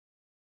state.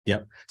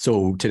 Yep.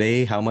 So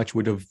today, how much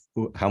of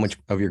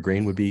your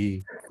grain would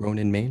be grown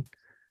in Maine?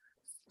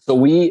 So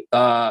we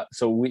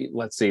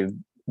let's see.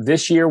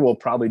 This year we'll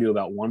probably do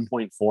about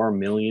 1.4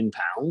 million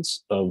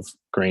pounds of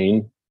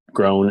grain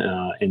grown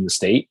in the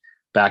state.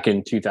 Back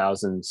in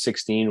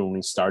 2016, when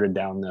we started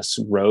down this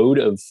road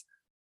of,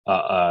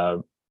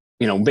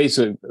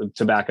 basically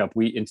to back up,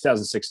 in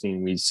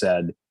 2016 we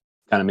said,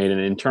 kind of made an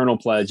internal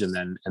pledge and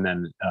then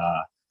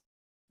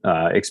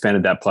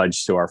expanded that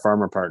pledge to our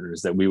farmer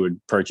partners that we would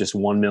purchase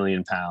 1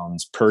 million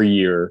pounds per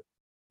year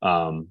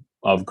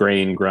of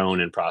grain grown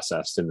and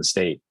processed in the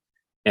state.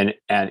 And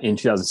in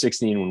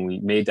 2016, when we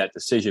made that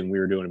decision, we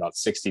were doing about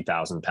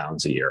 60,000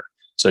 pounds a year.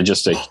 So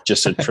just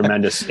a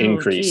tremendous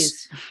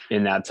increase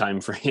in that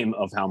time frame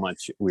of how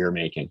much we were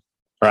making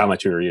or how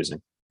much we were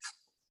using.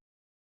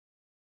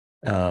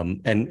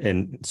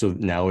 And so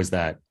now is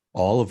that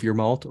all of your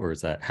malt, or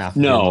is that half?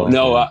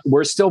 No,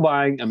 we're still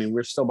buying. I mean,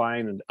 we're still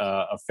buying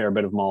a fair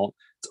bit of malt.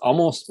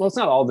 It's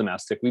not all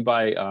domestic. We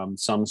buy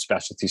some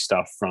specialty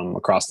stuff from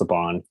across the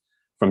pond,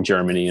 from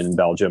Germany and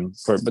Belgium,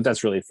 but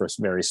that's really for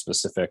very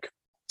specific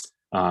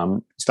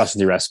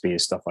specialty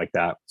recipes, stuff like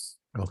that.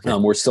 Okay.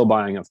 We're still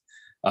buying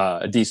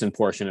a decent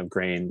portion of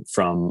grain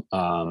from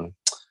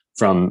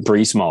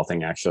Breeze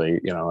Malting, actually,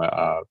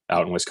 out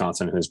in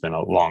Wisconsin, who's been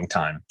a long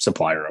time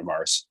supplier of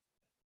ours.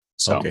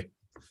 So, okay.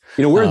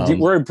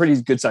 We're a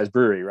pretty good sized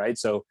brewery, right?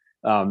 So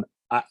I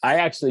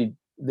actually,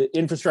 the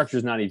infrastructure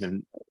is not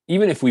even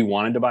if we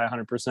wanted to buy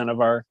 100%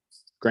 of our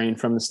grain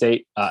from the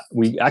state,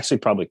 we actually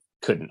probably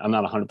couldn't. I'm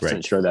not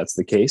 100% sure that's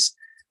the case.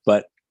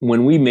 But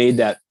when we made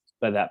that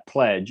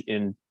pledge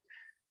in,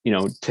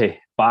 to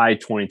by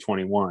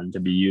 2021 to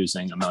be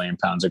using 1 million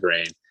pounds of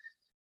grain,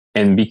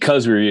 and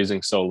because we were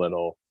using so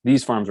little,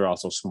 these farms are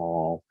also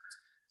small.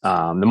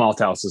 The malt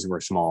houses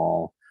were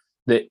small.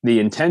 The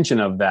intention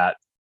of that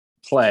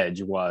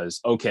pledge was,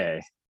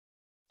 okay,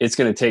 it's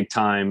going to take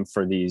time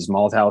for these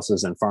malt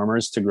houses and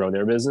farmers to grow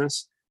their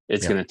business.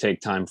 It's going to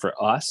take time for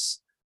us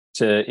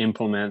to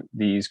implement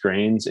these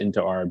grains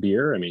into our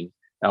beer. I mean,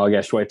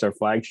 Allagash White's our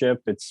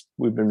flagship.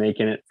 We've been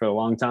making it for a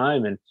long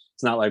time, and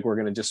it's not like we're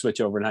going to just switch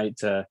overnight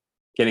to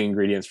getting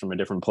ingredients from a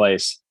different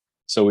place.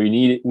 So we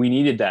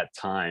needed that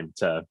time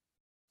to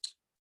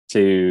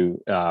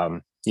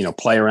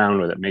play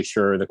around with it, make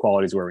sure the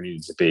quality is where we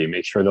needed to be,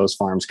 make sure those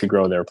farms could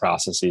grow their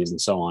processes and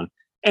so on.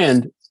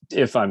 And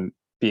if I'm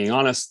being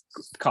honest,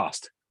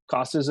 cost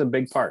is a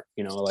big part.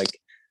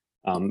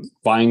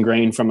 Buying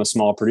grain from a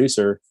small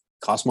producer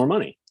costs more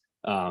money,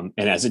 and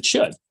as it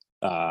should.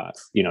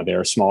 There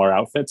are smaller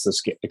outfits,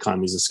 the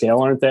economies of scale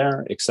aren't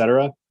there, et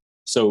cetera.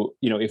 So,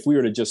 if we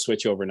were to just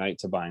switch overnight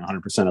to buying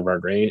 100% of our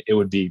grain, it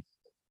would be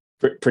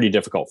pretty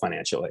difficult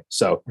financially.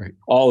 So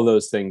all of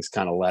those things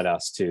kind of led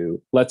us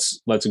to let's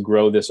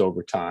grow this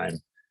over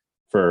time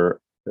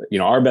for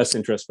our best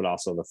interest, but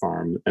also the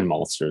farm and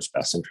maltster's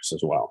best interest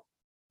as well.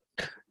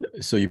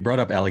 So you brought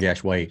up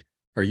Allagash White.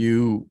 Are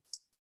you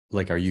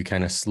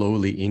kind of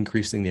slowly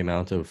increasing the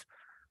amount of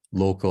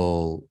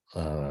local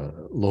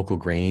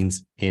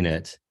grains in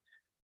it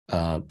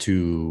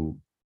to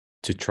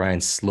try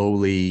and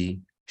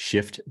slowly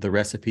shift the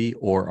recipe,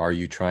 or are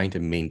you trying to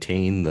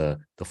maintain the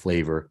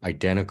flavor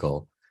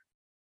identical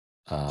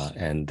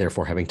and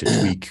therefore having to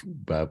tweak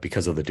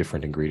because of the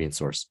different ingredient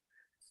source?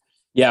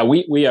 Yeah,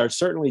 we are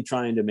certainly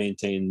trying to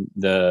maintain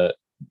the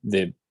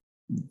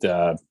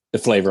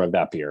flavor of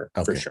that beer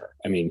for sure.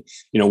 I mean,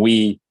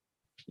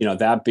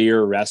 that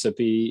beer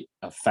recipe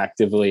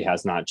effectively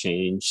has not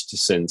changed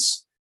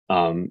since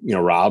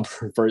Rob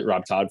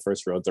Todd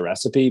first wrote the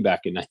recipe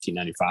back in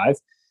 1995.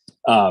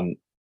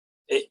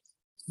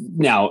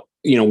 Now,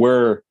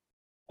 we're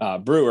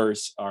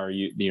brewers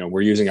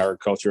we're using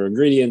agricultural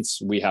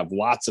ingredients. We have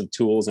lots of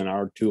tools in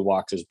our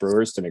toolbox as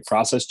brewers to make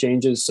process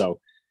changes. So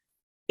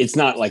it's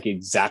not like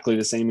exactly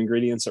the same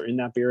ingredients are in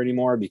that beer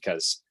anymore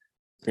because,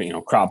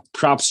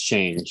 crops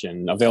change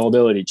and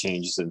availability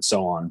changes and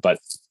so on. But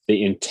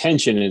the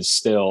intention is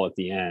still at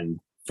the end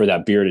for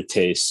that beer to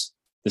taste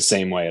the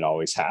same way it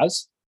always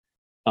has.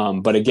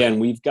 But again,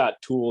 we've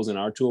got tools in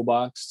our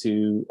toolbox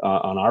to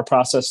on our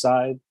process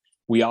side.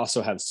 We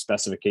also have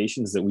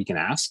specifications that we can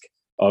ask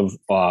of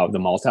the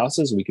malt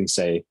houses. We can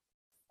say,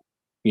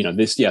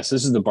 this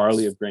is the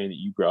barley of grain that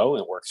you grow.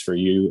 It works for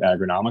you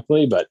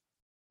agronomically, but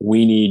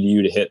we need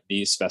you to hit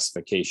these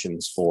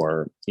specifications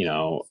for,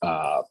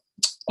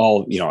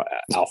 all,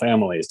 alpha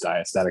amylase,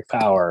 diastatic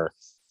power,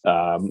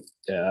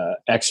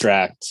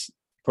 extract,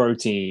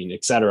 protein,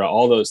 et cetera,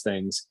 all those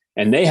things.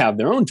 And they have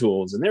their own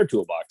tools in their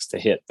toolbox to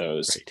hit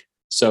those. Right.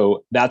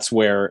 So that's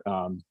where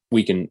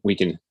we can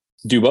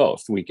do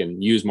both. We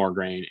can use more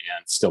grain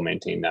and still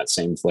maintain that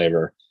same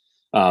flavor.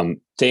 To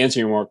answer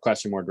your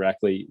question more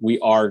directly, we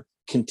are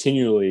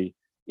continually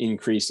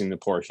increasing the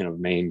portion of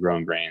Maine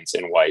grown grains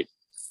in white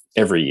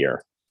every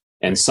year.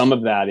 And some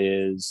of that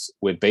is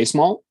with base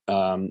malt,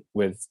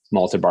 with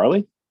malted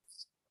barley.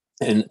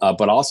 And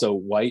but also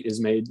white is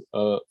made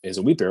is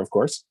a wheat beer, of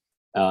course,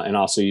 and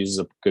also uses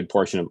a good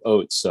portion of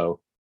oats. So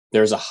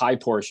there's a high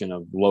portion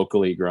of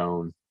locally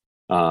grown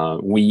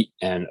wheat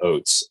and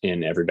oats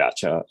in every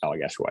batch of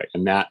Allagash White,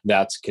 and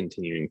that's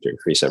continuing to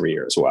increase every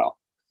year as well.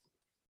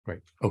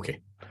 Right.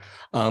 Okay.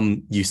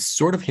 You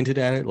sort of hinted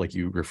at it, like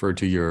you referred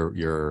to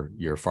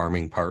your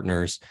farming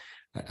partners.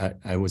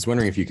 I was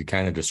wondering if you could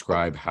kind of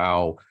describe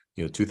how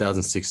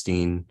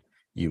 2016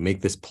 you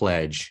make this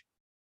pledge.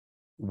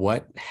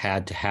 What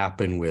had to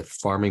happen with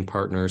farming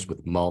partners,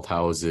 with malt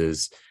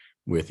houses,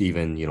 with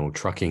even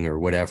trucking or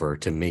whatever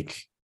to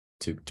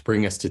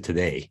bring us to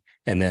today,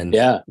 and then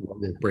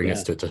bring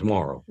us to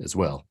tomorrow as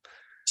well.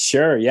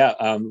 Sure. Yeah.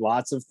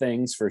 Lots of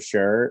things for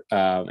sure.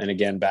 And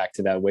again, back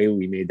to that way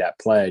we made that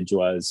pledge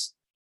was,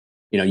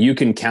 you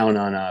can count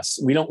on us.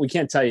 We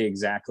can't tell you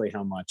exactly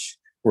how much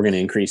we're going to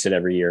increase it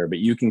every year, but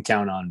you can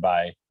count on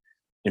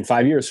in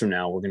 5 years from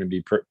now, we're going to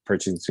be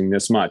purchasing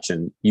this much,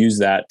 and use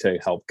that to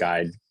help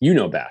guide,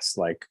 best,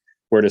 like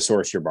where to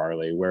source your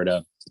barley, where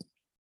to,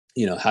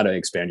 how to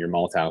expand your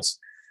malt house.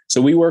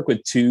 So we work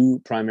with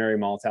two primary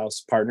malt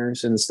house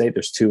partners in the state.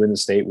 There's two in the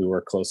state. We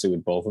work closely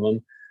with both of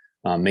them,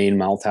 Maine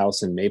Malt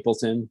House in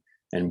Mapleton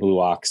and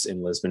Blue Ox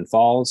in Lisbon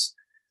Falls.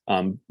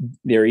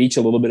 They're each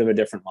a little bit of a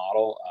different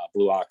model.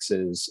 Blue Ox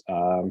has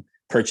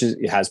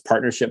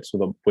partnerships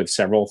with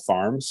several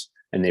farms,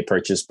 and they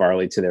purchase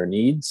barley to their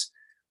needs.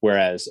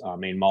 Whereas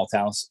Maine Malt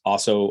House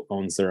also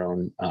owns their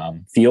own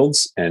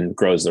fields and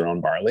grows their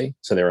own barley.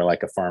 So they were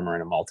like a farmer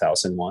and a malt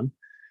house in one.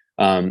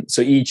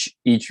 So each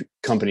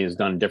company has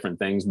done different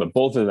things, but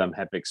both of them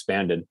have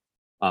expanded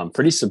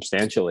pretty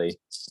substantially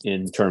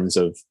in terms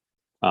of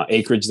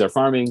acreage they're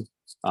farming,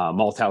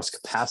 malt house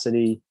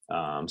capacity,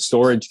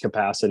 storage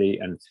capacity.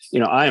 And,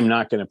 I am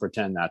not going to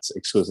pretend that's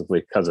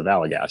exclusively because of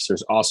Allagash.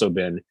 There's also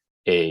been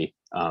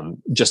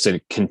just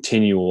a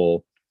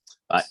continual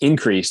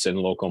increase in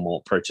local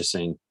malt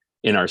purchasing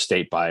in our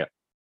state by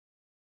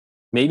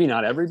maybe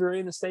not every brewery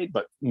in the state,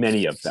 but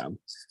many of them.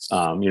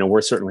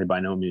 We're certainly by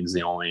no means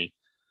the only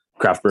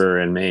craft brewer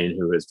in Maine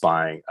who is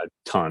buying a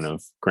ton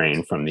of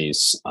grain from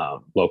these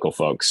local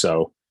folks.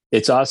 So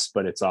it's us,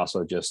 but it's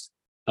also just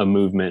a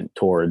movement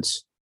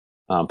towards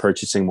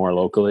purchasing more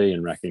locally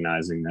and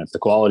recognizing that the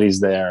quality's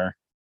there,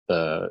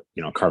 the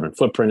carbon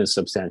footprint is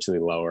substantially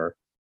lower,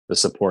 the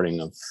supporting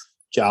of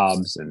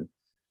jobs and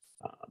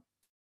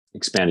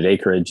expanded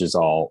acreage is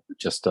all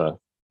just a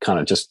kind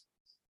of just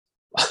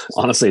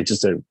honestly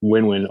just a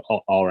win-win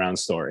all around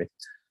story.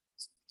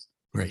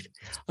 Right.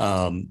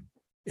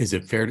 Is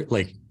it fair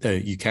to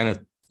you kind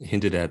of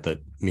hinted at that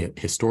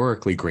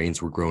historically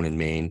grains were grown in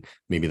Maine,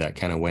 maybe that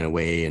kind of went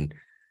away, and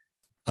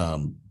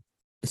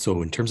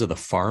so in terms of the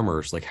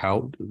farmers,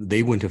 how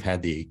they wouldn't have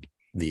had the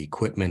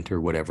equipment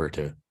or whatever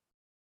to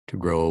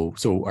grow.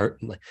 So are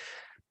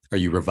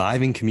you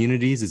reviving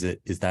communities?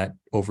 Is that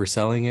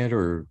overselling it,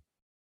 or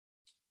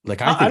I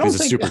think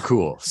this is super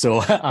cool. So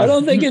I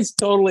don't think it's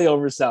totally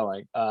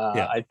overselling.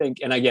 Yeah. I think,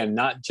 and again,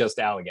 not just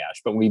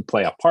Allagash, but we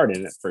play a part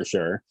in it for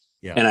sure.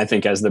 Yeah. And I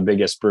think as the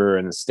biggest brewer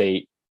in the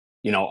state,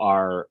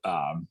 our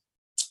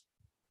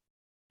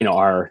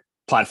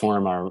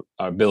platform, our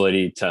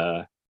ability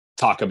to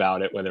talk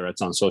about it, whether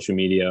it's on social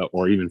media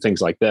or even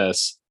things like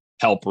this,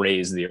 help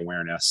raise the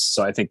awareness.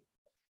 So I think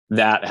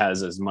that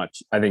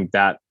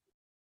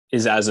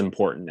is as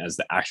important as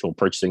the actual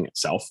purchasing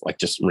itself,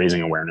 just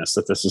raising awareness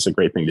that this is a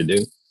great thing to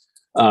do.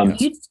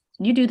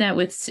 You do that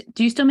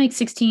do you still make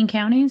 16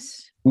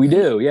 counties? We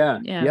do. Yeah.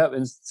 Yeah. Yep.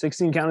 And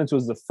 16 counties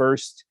was the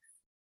first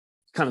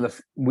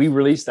we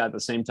released that at the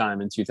same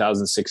time in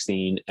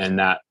 2016. And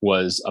that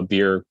was a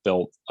beer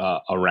built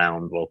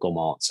around local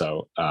malt.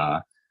 So,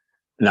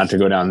 not to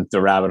go down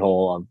the rabbit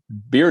hole of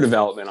beer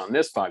development on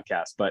this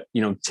podcast, but,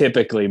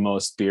 typically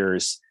most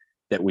beers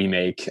that we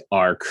make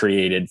are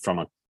created from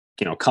a,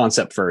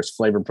 concept first,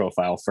 flavor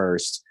profile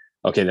first.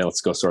 Okay, then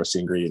let's go source the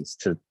ingredients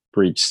to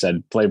reach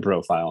said flavor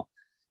profile.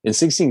 In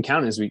 16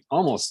 counties, we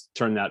almost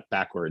turned that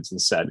backwards and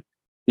said,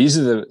 these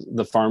are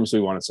the farms we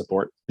want to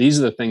support. These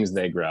are the things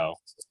they grow.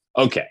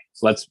 Okay,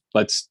 let's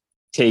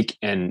take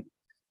and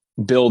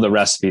build a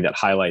recipe that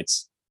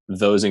highlights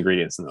those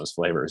ingredients and those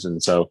flavors.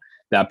 And so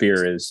that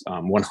beer is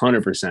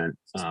 100%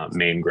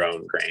 Maine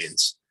grown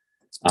grains.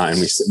 And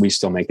we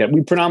still make that.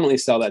 We predominantly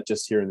sell that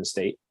just here in the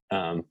state.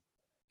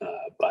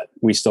 But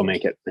we still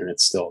make it, and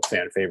it's still a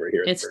fan favorite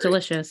here. It's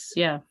delicious.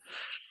 Yeah.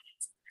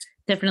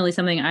 Definitely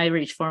something I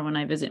reach for when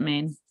I visit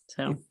Maine.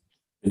 So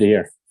good to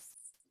hear.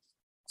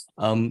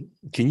 Can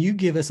you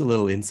give us a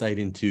little insight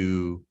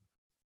into,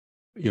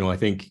 I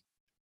think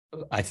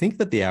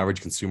that the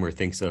average consumer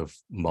thinks of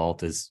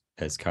malt as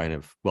kind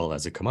of,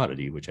 as a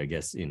commodity, which I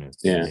guess, in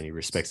many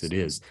respects it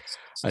is.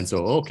 And so,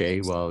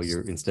 okay, well,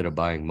 you're, instead of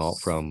buying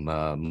malt from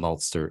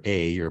maltster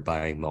A, you're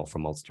buying malt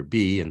from maltster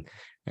B,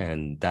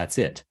 and that's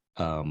it.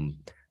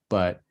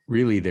 But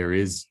really there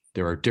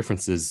are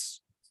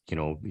differences,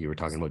 you were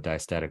talking about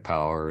diastatic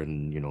power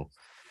and,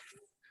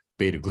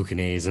 beta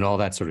glucanase and all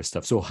that sort of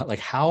stuff. So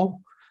how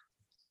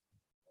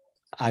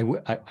I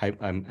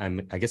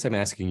guess I'm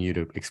asking you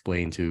to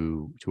explain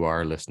to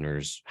our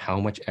listeners how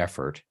much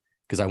effort,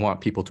 because I want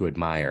people to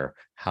admire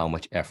how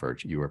much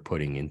effort you are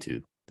putting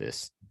into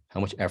this. How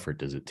much effort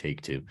does it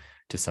take to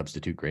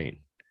substitute grain?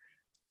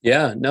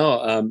 Yeah,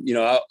 no,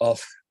 I'll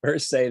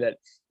first say that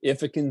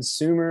if a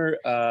consumer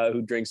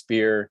who drinks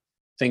beer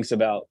thinks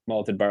about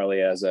malted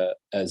barley as a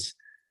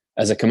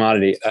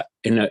commodity,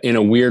 in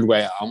a weird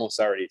way, I almost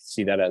already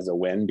see that as a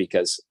win,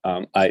 because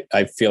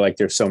I feel like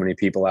there's so many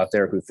people out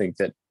there who think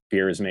that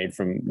beer is made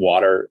from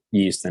water,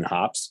 yeast, and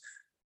hops,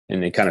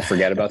 and they kind of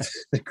forget about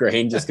the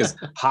grain just because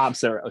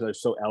hops are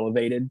so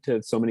elevated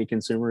to so many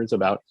consumers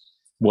about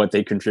what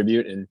they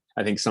contribute, and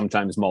I think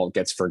sometimes malt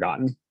gets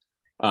forgotten.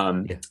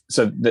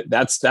 So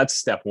that's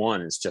step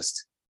one, is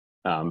just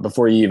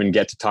before you even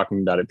get to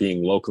talking about it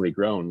being locally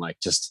grown,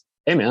 just,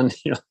 hey man,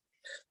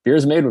 beer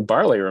is made with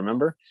barley,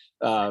 remember?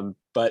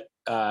 But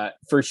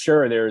for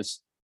sure,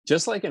 there's,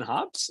 just like in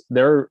hops,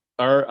 there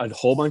are a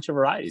whole bunch of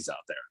varieties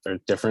out there. There are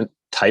different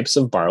types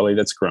of barley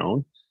that's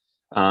grown,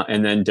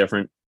 and then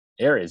different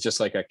areas, just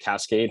like a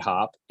Cascade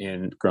hop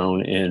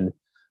grown in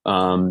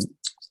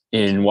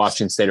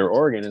Washington State or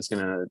Oregon is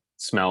going to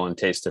smell and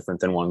taste different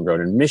than one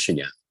grown in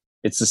Michigan.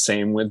 It's the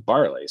same with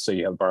barley. So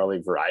you have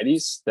barley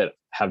varieties that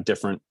have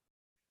different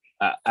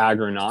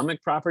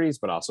agronomic properties,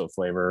 but also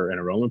flavor and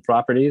aroma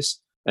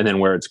properties. And then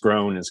where it's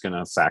grown is going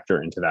to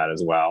factor into that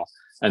as well.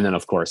 And then,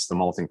 of course, the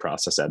malting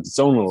process adds its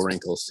own little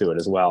wrinkles to it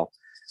as well.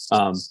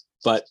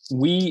 But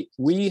we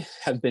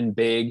have been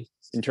big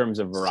in terms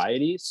of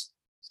varieties.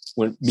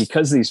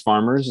 Because these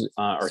farmers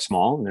are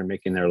small and they're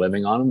making their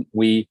living on them,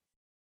 we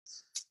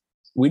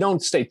we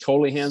don't stay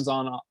totally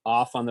hands-on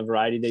off on the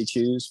variety they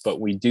choose, but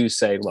we do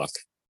say, look,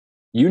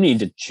 you need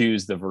to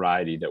choose the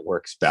variety that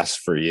works best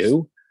for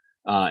you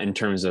in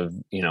terms of,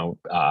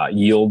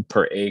 yield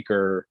per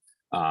acre,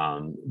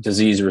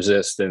 disease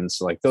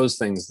resistance, like those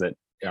things that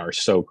are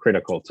so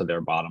critical to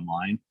their bottom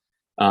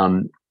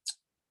line.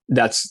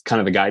 That's kind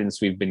of the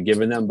guidance we've been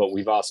giving them, but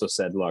we've also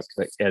said, look,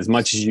 as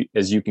much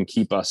as you can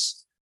keep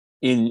us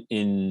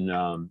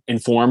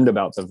informed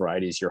about the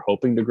varieties you're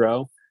hoping to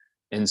grow.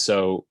 And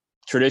so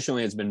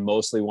traditionally it's been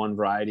mostly one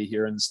variety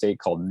here in the state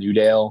called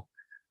Newdale.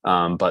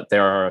 But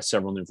there are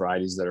several new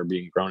varieties that are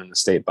being grown in the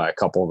state by a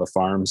couple of the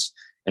farms,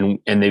 and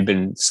they've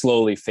been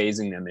slowly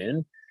phasing them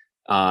in.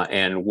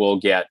 And we'll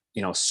get,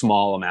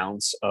 small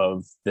amounts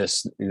of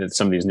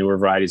some of these newer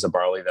varieties of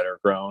barley that are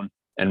grown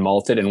and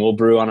malted, and we'll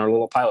brew on our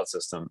little pilot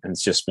system and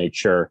just make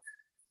sure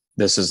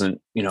this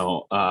isn't,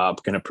 going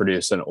to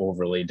produce an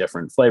overly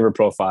different flavor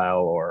profile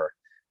or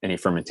any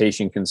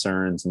fermentation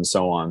concerns and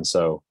so on.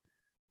 So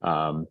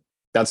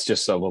that's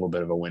just a little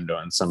bit of a window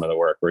on some of the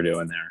work we're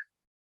doing there.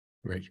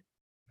 Right.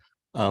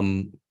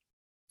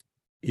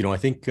 I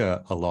think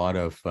a lot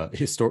of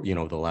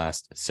the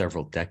last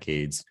several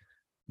decades,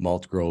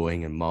 malt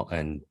growing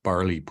and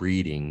barley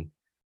breeding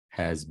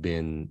has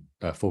been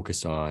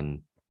focused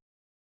on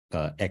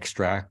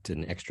extract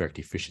and extract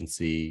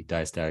efficiency,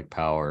 diastatic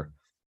power.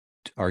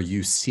 Are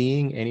you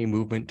seeing any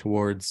movement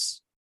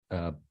towards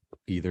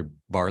either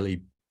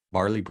barley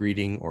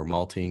breeding or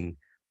malting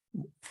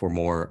for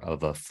more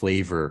of a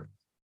flavor,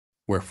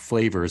 where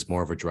flavor is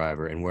more of a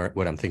driver? And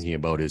what I'm thinking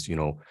about is,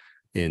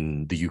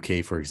 in the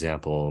UK, for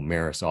example,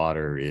 Maris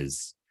Otter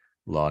is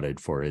lauded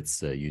for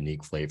its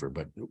unique flavor,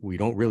 but we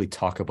don't really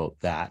talk about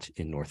that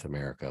in North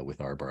America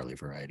with our barley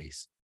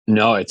varieties.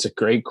 No, it's a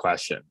great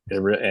question.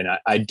 And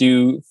I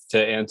do,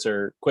 to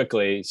answer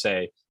quickly,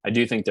 say, I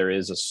do think there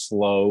is a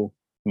slow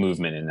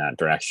movement in that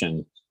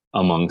direction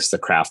amongst the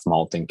craft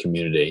malting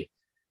community.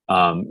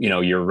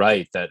 You're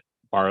right that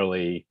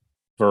barley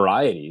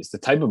varieties, the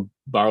type of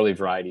barley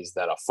varieties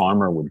that a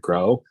farmer would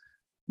grow,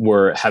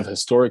 have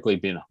historically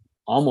been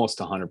almost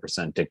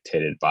 100%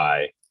 dictated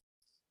by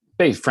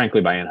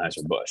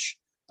Anheuser-Busch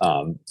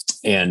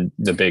and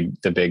the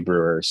big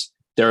brewers.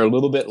 They're a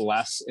little bit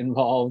less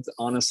involved,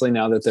 honestly,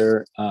 now that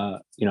they're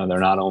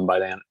not owned by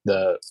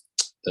the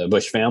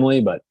Busch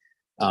family, but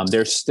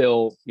there's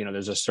still,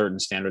 there's a certain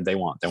standard they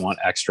want. They want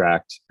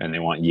extract and they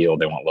want yield.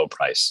 They want low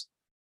price.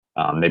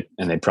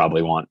 They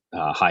probably want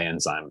high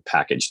enzyme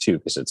package too,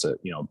 because it's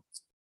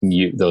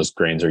those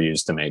grains are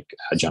used to make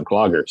adjunct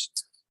lagers.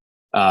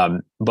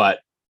 But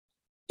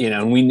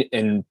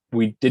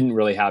we didn't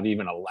really have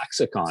even a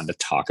lexicon to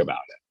talk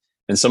about it.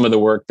 And some of the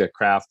work that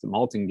Craft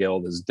Malting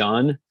Guild has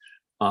done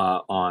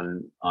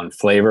on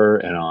flavor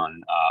and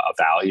on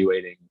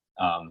evaluating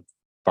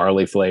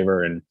barley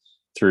flavor and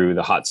through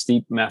the hot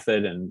steep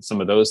method and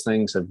some of those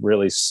things have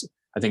really,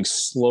 I think,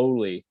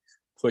 slowly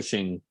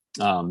pushing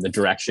the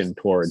direction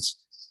towards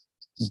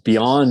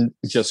beyond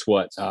just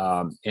what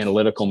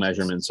analytical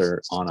measurements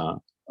are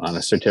on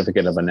a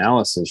certificate of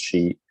analysis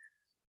sheet.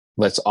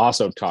 Let's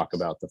also talk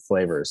about the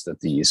flavors that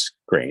these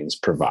grains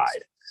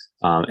provide.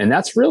 And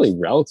that's really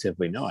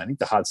relatively new. I think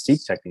the hot steep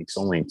technique's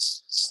only,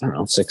 I don't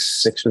know,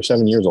 six or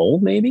 7 years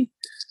old, maybe.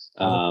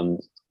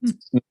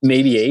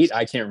 Maybe 8.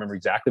 I can't remember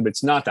exactly, but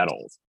it's not that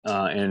old.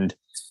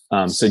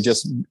 So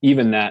just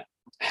even that,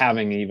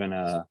 having even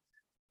a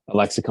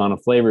lexicon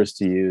of flavors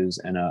to use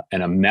and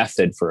a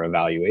method for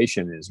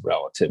evaluation is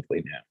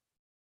relatively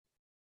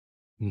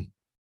new.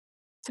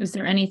 Is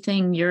there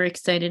anything you're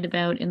excited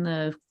about in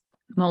the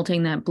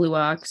malting that Blue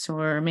Ox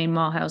or Maine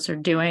Malt House are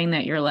doing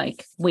that you're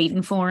like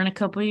waiting for in a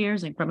couple of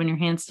years, like rubbing your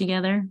hands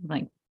together,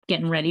 like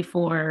getting ready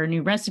for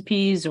new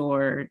recipes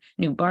or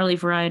new barley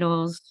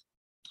varietals?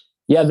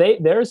 Yeah,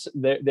 there is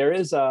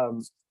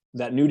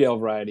that Newdale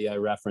variety I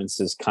referenced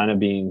is kind of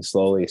being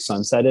slowly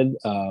sunsetted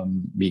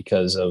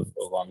because of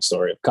a long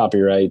story of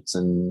copyrights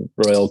and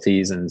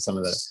royalties and some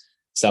of the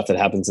stuff that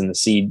happens in the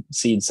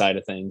seed side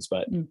of things.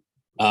 But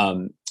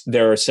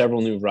there are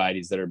several new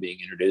varieties that are being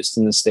introduced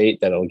in the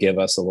state that'll give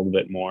us a little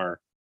bit more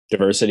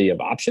diversity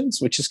of options,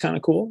 which is kind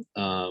of cool.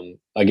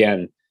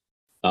 Again,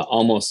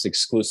 almost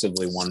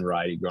exclusively one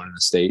variety grown in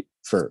the state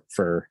for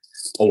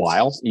a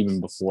while,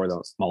 even before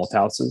the malt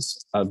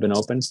houses have been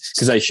opened.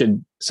 Because I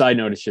should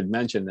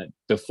mention that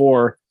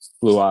before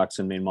Blue Ox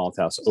and Maine Malt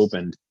House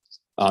opened,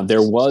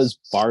 there was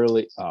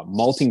barley,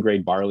 malting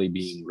grade barley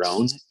being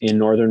grown in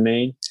northern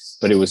Maine,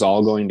 but it was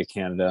all going to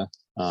Canada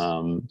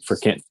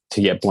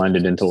to get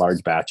blended into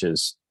large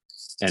batches.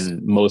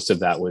 And most of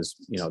that was,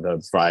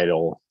 the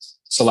varietal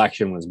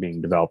selection was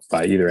being developed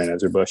by either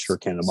Anheuser-Busch or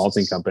Canada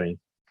Malting Company.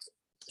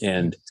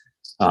 And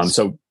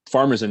so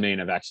farmers in Maine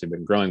have actually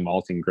been growing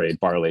malting grade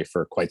barley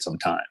for quite some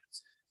time.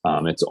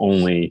 It's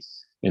only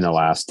in the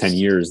last 10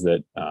 years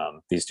that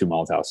these two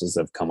malt houses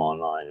have come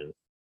online and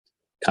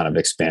kind of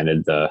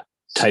expanded the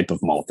type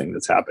of malting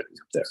that's happening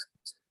up there.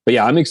 But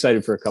yeah, I'm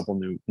excited for a couple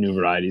new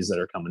varieties that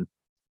are coming,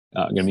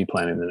 going to be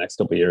planted in the next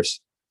couple of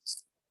years.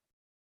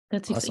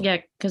 That's awesome. Yeah,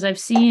 because I've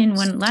seen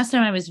last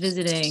time I was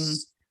visiting,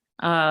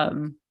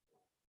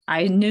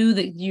 I knew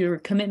that your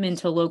commitment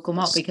to local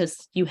malt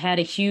because you had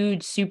a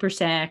huge super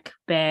sack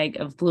bag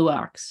of Blue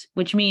Ox,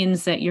 which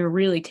means that you're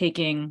really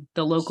taking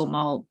the local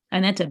malt,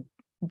 and that's a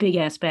big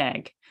ass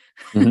bag.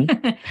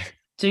 Mhm.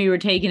 So you were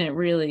taking it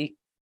really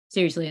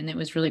seriously, and it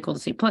was really cool to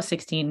see. Plus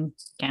 16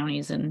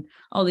 counties and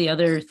all the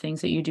other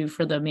things that you do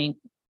for the main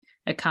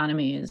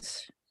economy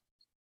is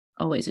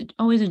always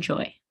a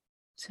joy.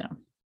 So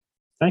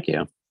Thank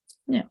you.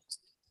 yeah.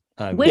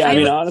 Yeah, I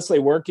mean, honestly,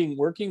 working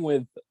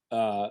with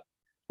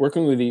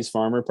these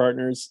farmer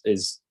partners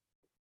is,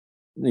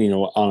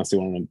 honestly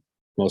one of the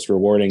most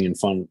rewarding and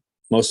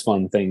most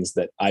fun things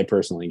that I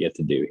personally get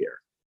to do here.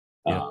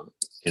 Yeah.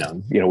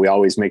 We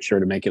always make sure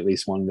to make at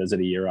least one visit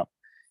a year up.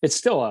 It's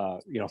still a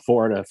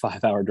 4 to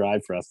 5 hour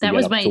drive for us. That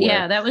was my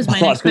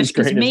next question.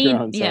 Because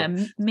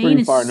Maine, Maine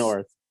is far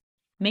north.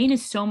 Maine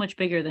is so much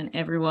bigger than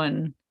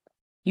everyone.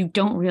 You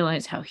don't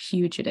realize how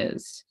huge it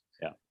is.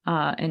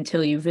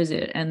 Until you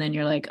visit, and then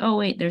you're like, oh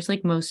wait, there's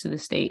like most of the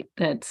state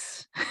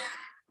that's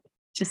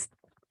just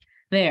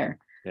there.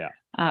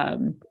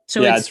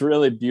 So it's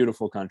really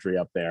beautiful country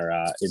up there.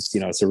 It's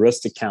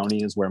Aroostook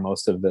County is where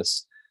most of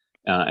this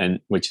and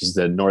which is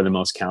the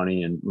northernmost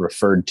county and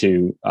referred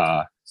to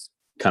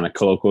kind of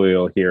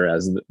colloquial here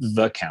as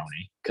the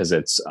county, because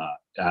it's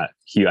I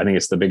think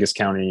it's the biggest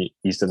county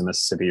east of the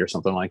Mississippi or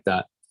something like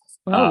that.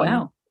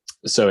 Wow.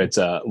 So it's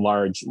a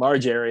large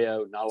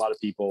area, not a lot of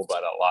people,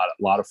 but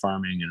a lot of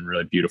farming and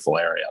really beautiful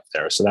area up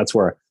there. So that's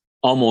where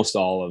almost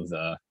all of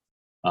the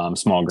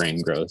small grain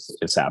growth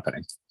is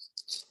happening.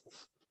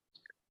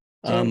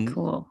 Very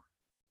cool.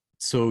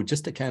 So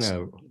just to kind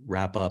of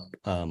wrap up,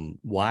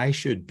 why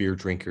should beer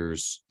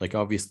drinkers, like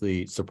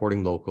obviously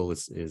supporting local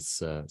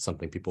is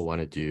something people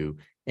want to do.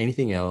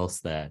 Anything else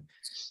that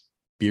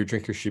beer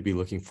drinkers should be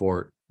looking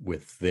for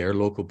with their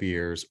local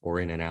beers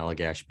or in an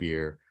Allagash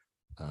beer?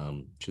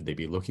 Should they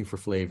be looking for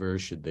flavors?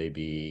 Should they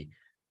be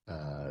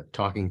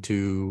talking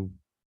to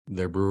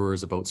their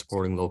brewers about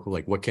supporting local?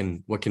 Like what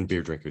can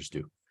beer drinkers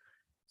do?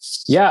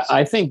 Yeah,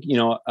 I think,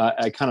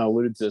 I kind of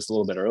alluded to this a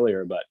little bit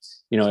earlier, but,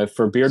 if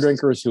for beer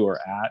drinkers who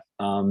are at,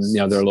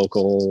 their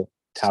local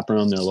tap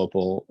room, their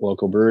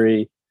local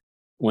brewery,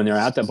 when they're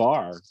at the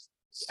bar,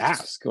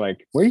 ask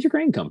like, where did your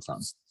grain come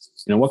from?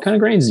 What kind of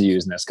grains do you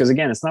use in this? Because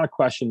again, it's not a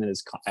question that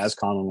is as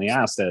commonly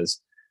asked as,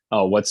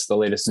 oh, what's the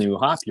latest new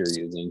hop you're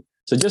using?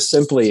 So just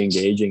simply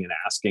engaging and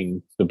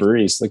asking the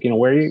breweries, like,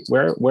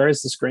 where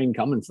is this grain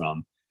coming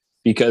from?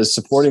 Because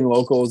supporting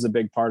local is a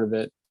big part of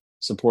it.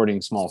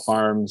 Supporting small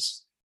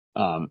farms,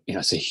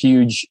 it's a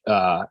huge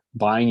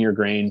buying your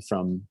grain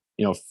from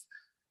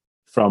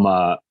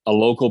a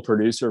local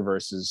producer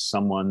versus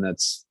someone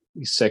that's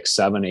 600,000,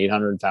 700,000,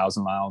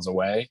 800,000 miles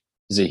away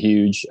is a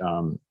huge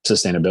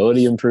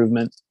sustainability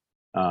improvement.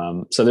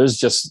 So there's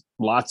just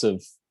lots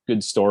of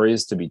good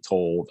stories to be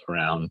told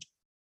around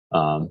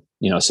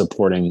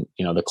supporting,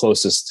 the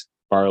closest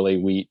barley,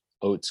 wheat,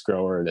 oats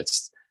grower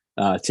that's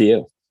to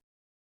you.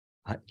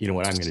 You know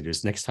what I'm going to do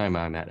is next time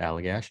I'm at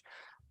Allagash,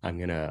 I'm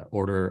going to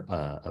order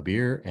a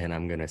beer and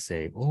I'm going to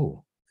say,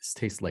 oh, this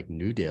tastes like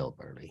Newdale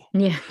barley.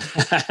 Yeah.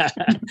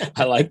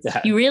 I like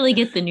that. You really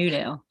get the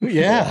Newdale.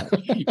 Yeah.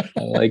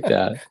 I like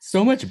that.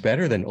 So much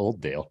better than Old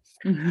Dale.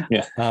 Mm-hmm.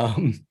 Yeah.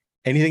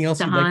 Anything else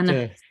you'd like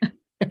to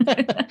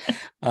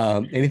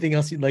anything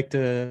else you'd like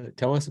to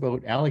tell us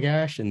about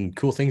Allagash and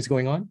cool things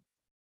going on?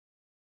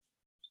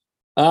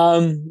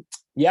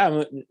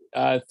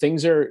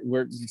 Things are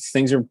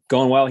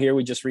going well here.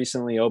 We just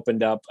recently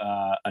opened up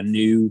a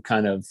new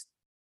kind of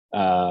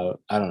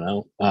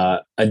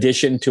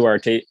addition to our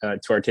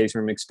tasting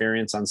room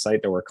experience on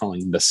site that we're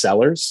calling the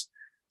Cellars.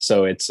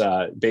 So it's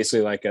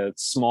basically like a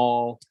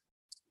small,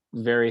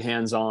 very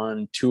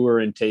hands-on tour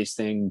and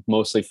tasting,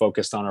 mostly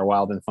focused on our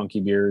wild and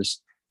funky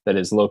beers, that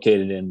is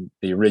located in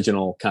the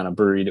original kind of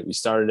brewery that we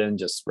started in,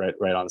 just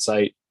right on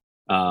site.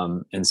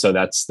 And so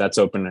that's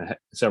open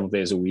several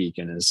days a week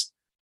and is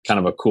kind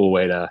of a cool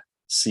way to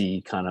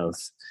see kind of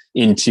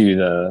into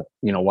the,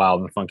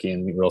 wild and funky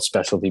and real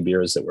specialty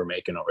beers that we're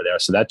making over there.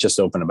 So that just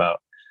opened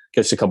about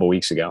just a couple of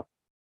weeks ago.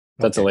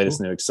 That's the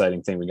latest new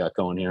exciting thing we got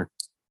going here.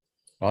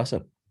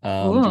 Awesome. Do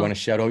you want to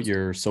shout out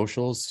your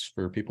socials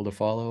for people to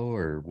follow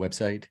or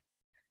website?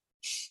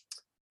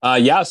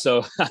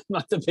 So I'm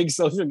not the big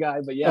social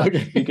guy, but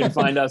okay. You can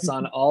find us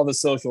on all the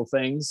social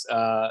things,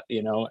 at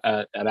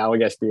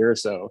Allagash Beer.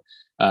 So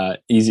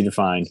easy to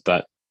find,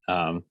 but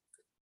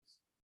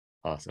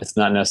awesome. It's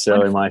not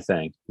necessarily my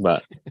thing,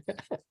 but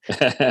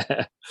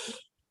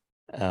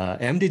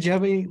Em, did you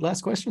have any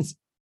last questions?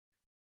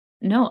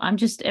 No, I'm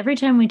just, every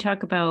time we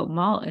talk about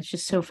malt, it's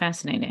just so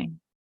fascinating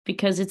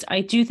because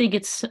I do think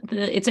it's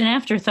an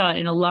afterthought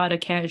in a lot of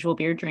casual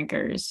beer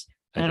drinkers.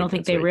 And I don't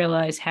think they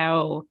realize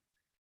how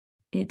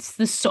it's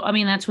the soul. I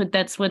mean, that's what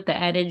the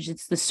adage,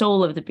 it's the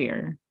soul of the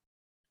beer.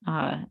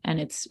 And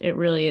it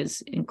really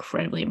is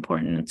incredibly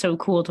important. It's so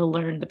cool to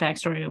learn the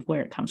backstory of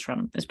where it comes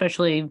from,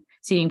 especially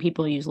seeing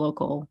people use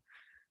local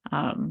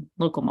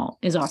malt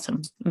is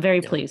awesome. I'm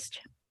very pleased.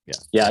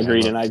 Yeah,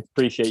 agreed. And I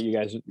appreciate you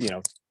guys,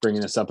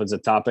 bringing this up as a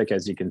topic.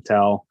 As you can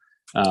tell,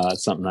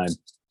 it's something I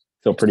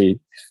feel pretty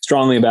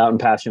strongly about and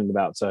passionate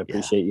about. So I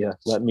appreciate you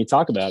letting me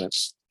talk about it.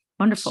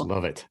 Wonderful.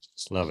 Love it.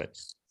 Love it.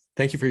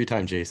 Thank you for your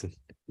time, Jason.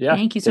 Yeah.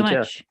 Thank you so take care.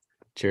 much.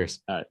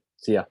 Cheers. All right.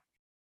 See ya.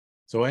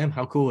 So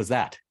how cool is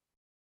that?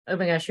 Oh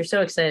my gosh, you're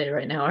so excited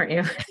right now, aren't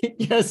you?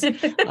 Yes,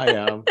 I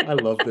am. I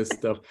love this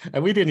stuff.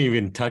 And we didn't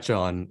even touch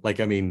on,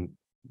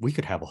 we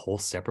could have a whole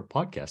separate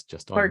podcast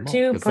just on Part malt,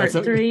 2, 'cause part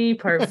that's 3,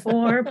 part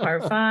 4,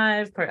 part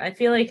 5, I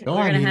feel like No,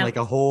 we're I gonna mean have like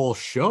a whole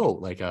show,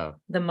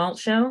 the malt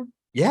show.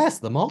 yes,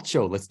 the malt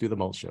show. Let's do the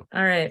malt show.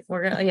 All right,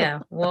 we're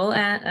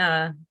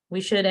gonna we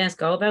should ask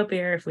All About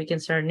Beer if we can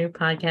start a new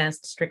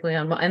podcast strictly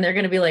on malt, and they're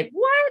gonna be like,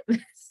 what?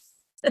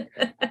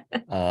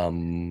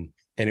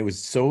 And it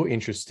was so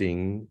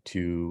interesting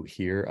to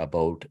hear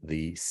about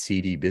the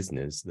seedy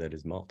business that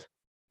is malt.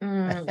 Boo.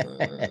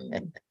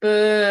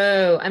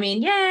 I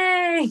mean,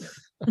 yay.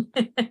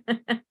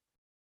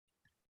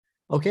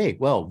 Okay,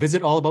 well,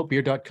 visit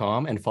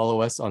allaboutbeer.com and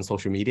follow us on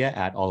social media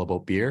at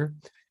allaboutbeer,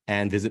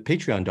 and visit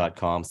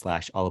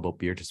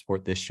patreon.com/allaboutbeer to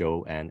support this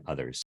show and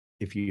others.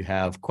 If you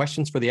have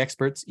questions for the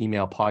experts,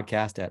 email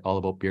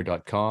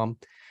podcast@allaboutbeer.com.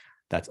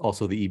 That's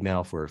also the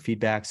email for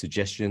feedback,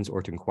 suggestions,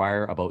 or to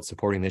inquire about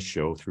supporting this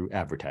show through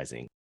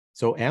advertising.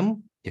 So,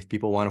 Em, if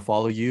people want to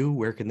follow you,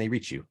 where can they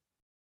reach you?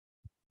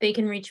 They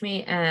can reach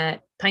me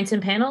at Pints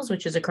and Panels,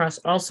 which is across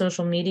all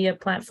social media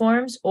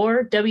platforms,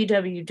 or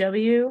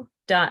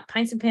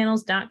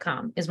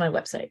www.pintsandpanels.com is my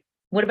website.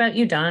 What about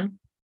you, Don?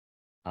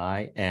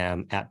 I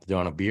am at the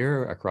Dawn of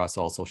Beer across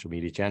all social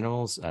media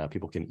channels.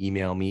 People can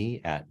email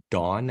me at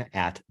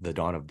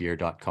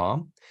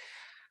dawn@thedawnofbeer.com.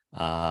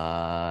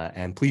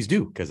 And please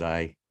do, because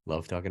I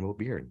love talking about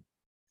beer.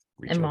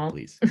 Reach And out, malt.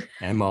 please.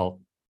 And malt.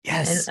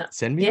 Yes, And,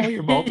 send me all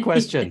your malt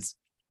questions.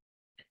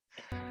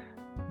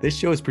 This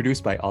show is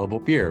produced by All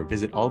About Beer.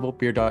 Visit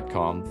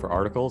allaboutbeer.com for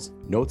articles,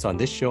 notes on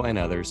this show and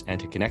others, and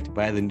to connect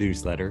via the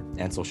newsletter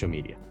and social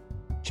media.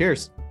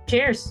 Cheers.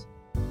 Cheers.